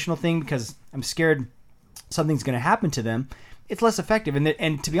heightened emotional thing because I'm scared something's going to happen to them, it's less effective.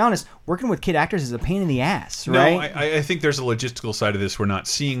 And to be honest, working with kid actors is a pain in the ass, right? No, I think there's a logistical side of this. We're not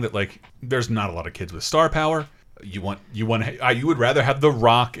seeing that, like, there's not a lot of kids with star power. You would rather have The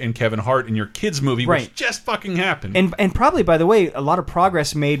Rock and Kevin Hart in your kids movie, Right. which just fucking happened. And probably, by the way, a lot of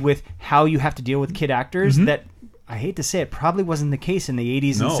progress made with how you have to deal with kid actors that I hate to say it, probably wasn't the case in the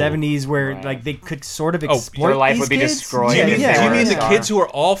 80s and 70s where like they could sort of exploit their life these would be kids. destroyed. Do you mean the Yeah. kids who are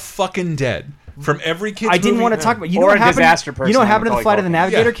all fucking dead from every kid's I didn't movie? want to talk about. You Or know what a happened? disaster person, You know what I happened to would the call Flight of the it.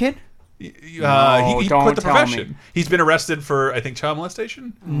 Navigator Yeah. kid? he don't quit the tell profession. me. He's been arrested for, I think, child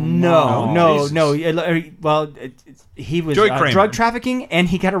molestation. No. Well, he was Joey Kramer. drug trafficking, and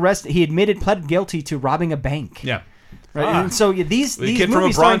he got arrested. He pled guilty to robbing a bank. Yeah. Right? And so these The kid movies from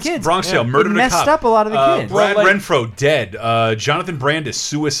a starring kids, Bronx jail it murdered a messed cop. up a lot of the kids. Brad Renfro dead. Jonathan Brandis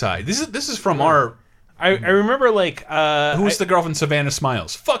suicide. This is from our. I remember like who's the girl from Savannah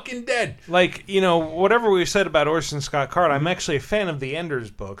Smiles? Fucking dead. Like, you know, whatever we said about Orson Scott Card, I'm actually a fan of the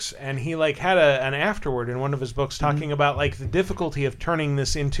Enders books, and he like had an afterword in one of his books talking about like the difficulty of turning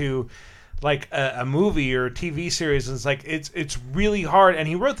this into like a movie or a TV series. And it's like it's really hard, and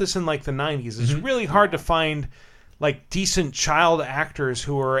he wrote this in like the 90s. It's really hard to find like decent child actors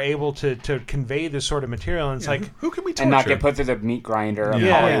who are able to convey this sort of material. And it's like, who can we torture? And not get put through the meat grinder of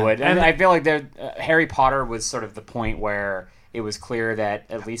Yeah. Hollywood. Yeah. And I feel like Harry Potter was sort of the point where it was clear that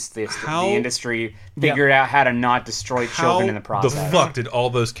at least the industry figured out how to not destroy children in the process. The fuck did all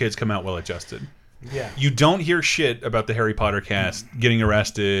those kids come out well adjusted? Yeah. You don't hear shit about the Harry Potter cast getting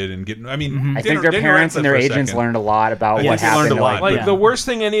arrested and getting. I mean, I think their parents and their agents learned a lot about what happened. Learned a lot. Like the worst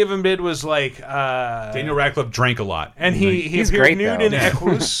thing any of them did was like Daniel Radcliffe drank a lot, and he appeared nude in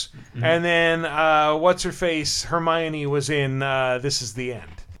Equus, and then what's her face Hermione was in This Is the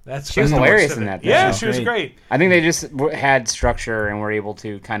End. She was hilarious in that. Yeah, she was great. I think they just had structure and were able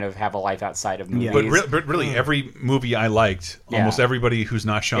to kind of have a life outside of movies. But really, every movie I liked, almost everybody who's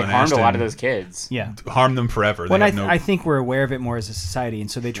not Sean Astin harmed a lot of those kids. Yeah, harmed them forever. Well, I think we're aware of it more as a society,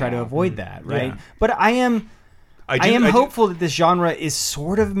 and so they try to avoid that, right? Yeah. But I am hopeful that this genre is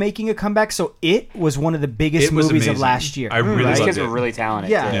sort of making a comeback. So It was one of the biggest movies of last year. I really loved it. These kids were really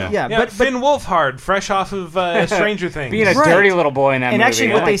talented. Yeah. But Finn Wolfhard, fresh off of Stranger Things, being a dirty little boy in that movie. And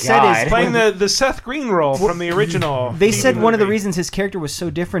actually, what they said is playing the Seth Green role from the original. They said one of the reasons his character was so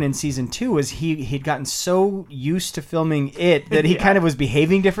different in season 2 was he'd gotten so used to filming It that he kind of was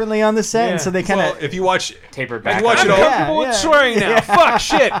behaving differently on the set, and so they kind of if you watch tapered back. I'm comfortable with swearing now. Fuck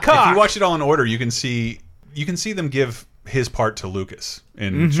shit. Cock. If you watch it all in order, you can see them give his part to Lucas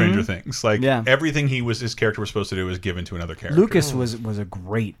in Stranger Things. Like everything his character was supposed to do was given to another character. Lucas was a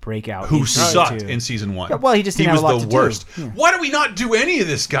great breakout. Who sucked in season 1. Yeah, well, he just didn't have a lot was the worst. Yeah. Why do we not do any of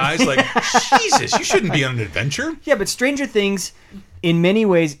this, guys? Like, Jesus, you shouldn't be on an adventure. Yeah, but Stranger Things, in many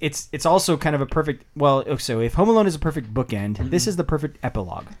ways, it's also kind of a perfect. Well, so if Home Alone is a perfect bookend, this is the perfect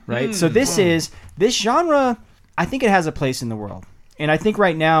epilogue, right? So this genre. I think it has a place in the world. And I think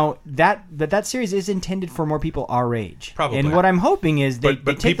right now that series is intended for more people our age. Probably. And what I'm hoping is they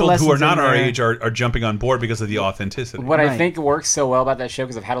take people the lessons who are not in our there. age are jumping on board because of the authenticity. What I think works so well about that show,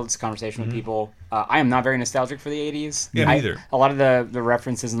 because I've had this conversation with people, I am not very nostalgic for the 80s. Yeah, neither. A lot of the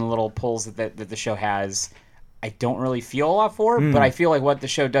references and the little pulls that the show has, I don't really feel a lot for. But I feel like what the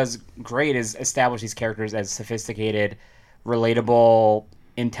show does great is establish these characters as sophisticated, relatable,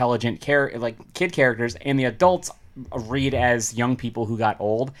 intelligent kid characters, and the adults read as young people who got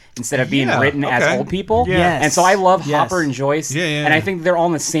old instead of being written as old people. Yes. And so I love Hopper and Joyce, and I think they're all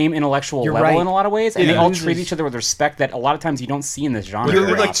on the same intellectual level in a lot of ways, and they all treat each other with respect that a lot of times you don't see in this genre.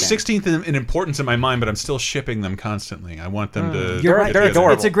 They're like 16th in importance in my mind, but I'm still shipping them constantly. I want them to... You're right. They're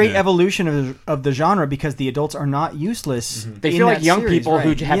adorable. It's a great evolution of the genre because the adults are not useless. They feel like young people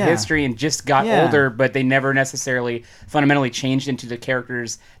who have history and just got older, but they never necessarily fundamentally changed into the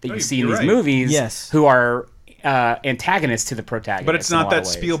characters that you see in these movies who are... antagonists to the protagonist. But it's not that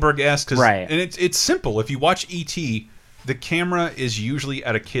Spielberg-esque. Right. And it's simple. If you watch E.T., the camera is usually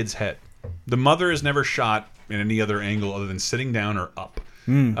at a kid's head. The mother is never shot in any other angle other than sitting down or up.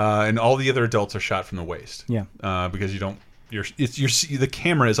 And all the other adults are shot from the waist. Yeah. Because you don't... the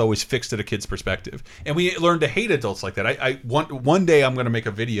camera is always fixed at a kid's perspective, and we learn to hate adults like that. I want one day I'm going to make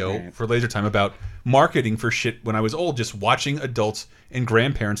a video for Laser Time about marketing for shit when I was old, just watching adults and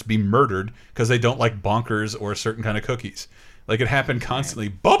grandparents be murdered because they don't like Bonkers or a certain kind of cookies. Like it happened constantly.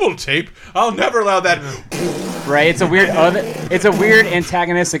 Bubble tape. I'll never allow that. Right. It's a weird. It's a weird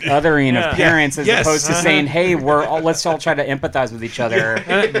antagonistic othering of parents as opposed to saying, "Hey, let's all try to empathize with each other."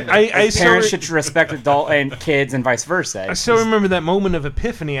 Parents should respect adult and kids and vice versa. I still remember that moment of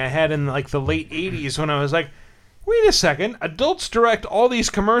epiphany I had in like the late '80s when I was like, wait a second, adults direct all these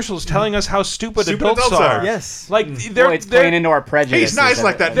commercials telling us how stupid adults are. Yes. Like it's playing into our prejudice. He's nice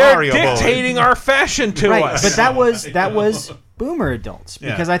like that They're Mario dictating our fashion to us. But that was boomer adults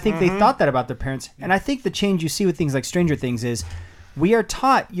because I think they thought that about their parents. And I think the change you see with things like Stranger Things is we are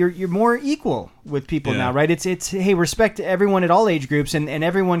taught you're more equal with people now, right? It's hey, respect everyone at all age groups, and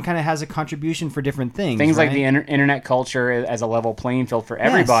everyone kind of has a contribution for different things. Things right? like the internet culture as a level playing field for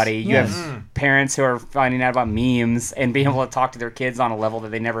everybody. You have parents who are finding out about memes and being able to talk to their kids on a level that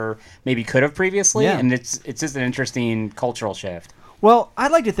they never maybe could have previously, and it's just an interesting cultural shift. Well,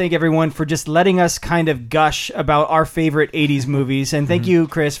 I'd like to thank everyone for just letting us kind of gush about our favorite 80s movies. And thank you,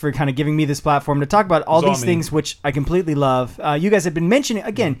 Chris, for kind of giving me this platform to talk about all these things, which I completely love. You guys have been mentioning,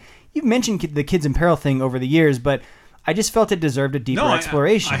 again, you've mentioned the Kids in Peril thing over the years, but I just felt it deserved a deeper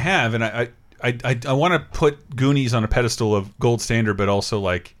exploration. I have, and I want to put Goonies on a pedestal of gold standard, but also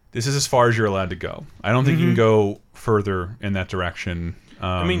like, this is as far as you're allowed to go. I don't think you can go further in that direction.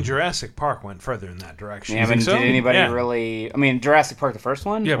 I mean, Jurassic Park went further in that direction. Yeah, did anybody really... I mean, Jurassic Park, the first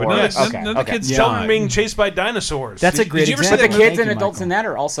one? Yeah, but none of the kids children being chased by dinosaurs. That's a great example. But the kids and adults in that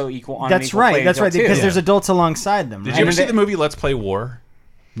are also equal on That's right, because there's adults alongside them. Did you ever see the movie Let's Play War?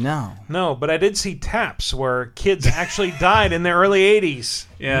 No, but I did see Taps where kids actually died in the early 80s.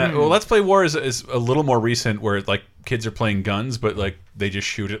 Yeah, well, Let's Play War is a little more recent where like kids are playing guns, but like they just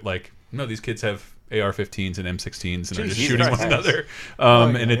shoot it like, no, these kids have AR-15s and M16s and they're just shooting one another.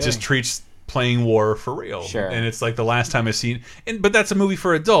 And it just treats playing war for real. Sure. And it's like the last time I've seen... but that's a movie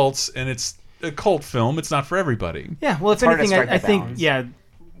for adults, and it's a cult film. It's not for everybody. Yeah, well, if anything, I think,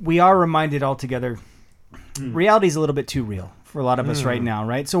 we are reminded altogether, reality is a little bit too real for a lot of us right now,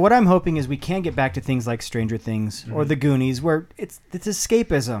 right? So what I'm hoping is we can get back to things like Stranger Things or The Goonies, where it's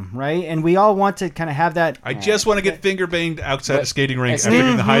escapism, right? And we all want to kind of have that. I just want to get finger banged outside a skating rink after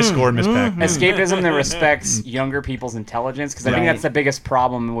getting the high score in Miss Pac-Man. Escapism that respects younger people's intelligence, because I think that's the biggest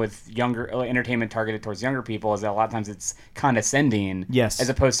problem with younger entertainment targeted towards younger people, is that a lot of times it's condescending, as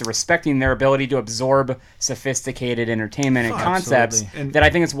opposed to respecting their ability to absorb sophisticated entertainment and concepts. And that I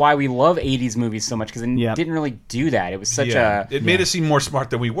think is why we love 80s movies so much, because it didn't really do that. It was such a it made us seem more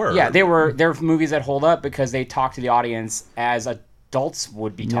smart than we were. Yeah, they're movies that hold up because they talk to the audience as adults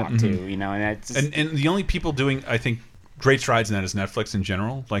would be talked to, you know. And it's and the only people doing, I think, great strides in that is Netflix in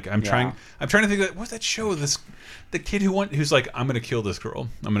general. Like I'm trying to think of what's that show? The kid who's like, I'm gonna kill this girl.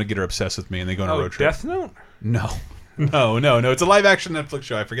 I'm gonna get her obsessed with me, and they go on a road trip. Death Note? No. It's a live action Netflix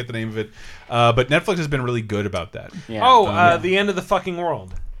show. I forget the name of it, but Netflix has been really good about that. The End of the Fucking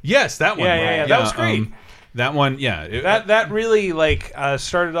World. Yes, that one. Yeah, that was great. That one, that really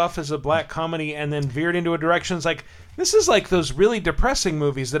started off as a black comedy and then veered into a direction. It's like, this is like those really depressing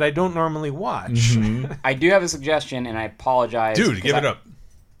movies that I don't normally watch. I do have a suggestion, and I apologize. Dude, give it up.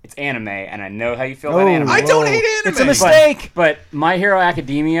 It's anime, and I know how you feel about anime. I don't hate anime. It's a mistake. But My Hero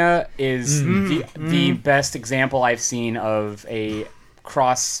Academia is the best example I've seen of a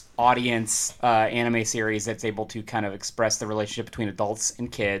cross-audience anime series that's able to kind of express the relationship between adults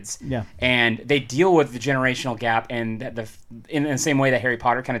and kids. Yeah. And they deal with the generational gap and in the same way that Harry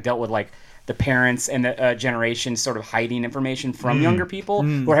Potter kind of dealt with like the parents and the generation sort of hiding information from younger people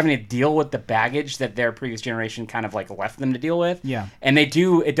who are having to deal with the baggage that their previous generation kind of like left them to deal with. Yeah. And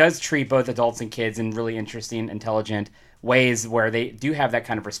it does treat both adults and kids in really interesting, intelligent ways where they do have that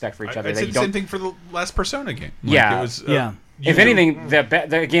kind of respect for each other. I'd say the same thing for the last Persona game. It was, if anything,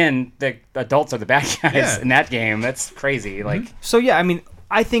 the adults are the bad guys in that game. That's crazy. So I mean,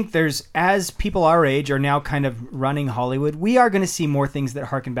 I think as people our age are now kind of running Hollywood, we are going to see more things that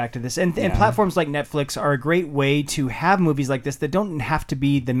harken back to this. And platforms like Netflix are a great way to have movies like this that don't have to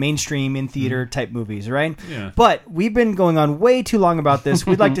be the mainstream in theater type movies, right? Yeah. But we've been going on way too long about this.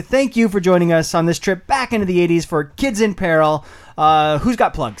 We'd like to thank you for joining us on this trip back into the 80s for Kids in Peril. Who's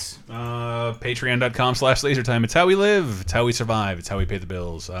got plugs? Patreon.com/LaserTime. It's how we live. It's how we survive. It's how we pay the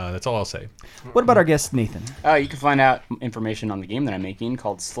bills. That's all I'll say. What about our guest, Nathan? You can find out information on the game that I'm making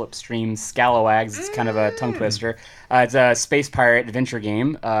called Slipstream Scalawags. It's kind of a tongue twister. It's a space pirate adventure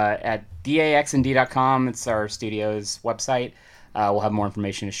game at daxnd.com. It's our studio's website. We'll have more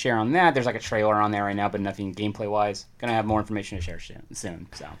information to share on that. There's like a trailer on there right now, but nothing gameplay-wise. Gonna have more information to share soon.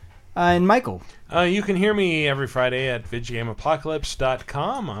 So. And Michael? You can hear me every Friday at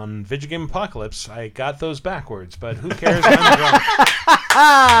VidjagameApocalypse.com on Vidjagame Apocalypse. I got those backwards, but who cares? I'm drunk.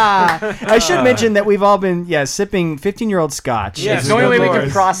 I should mention that we've all been sipping 15-year-old scotch. Yes, the only way we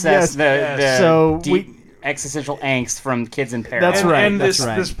can process the deep existential angst from Kids in Peril. That's right. And this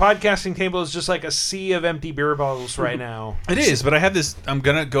podcasting table is just like a sea of empty beer bottles right now. It is, but I have this. I'm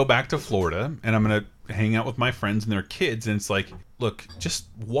gonna go back to Florida, and I'm gonna hang out with my friends and their kids, and it's like, look, just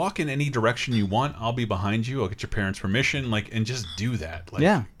walk in any direction you want. I'll be behind you. I'll get your parents' permission, and just do that.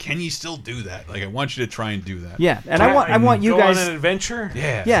 Can you still do that? I want you to try and do that. Yeah, and I want you guys go on an adventure.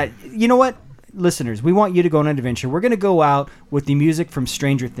 Yeah. You know what? Listeners, we want you to go on an adventure. We're going to go out with the music from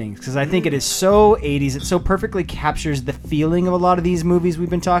Stranger Things because I think it is so 80s. It so perfectly captures the feeling of a lot of these movies we've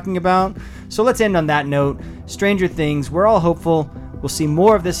been talking about. So let's end on that note. Stranger Things, we're all hopeful. We'll see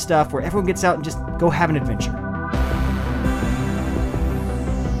more of this stuff where everyone gets out and just go have an adventure.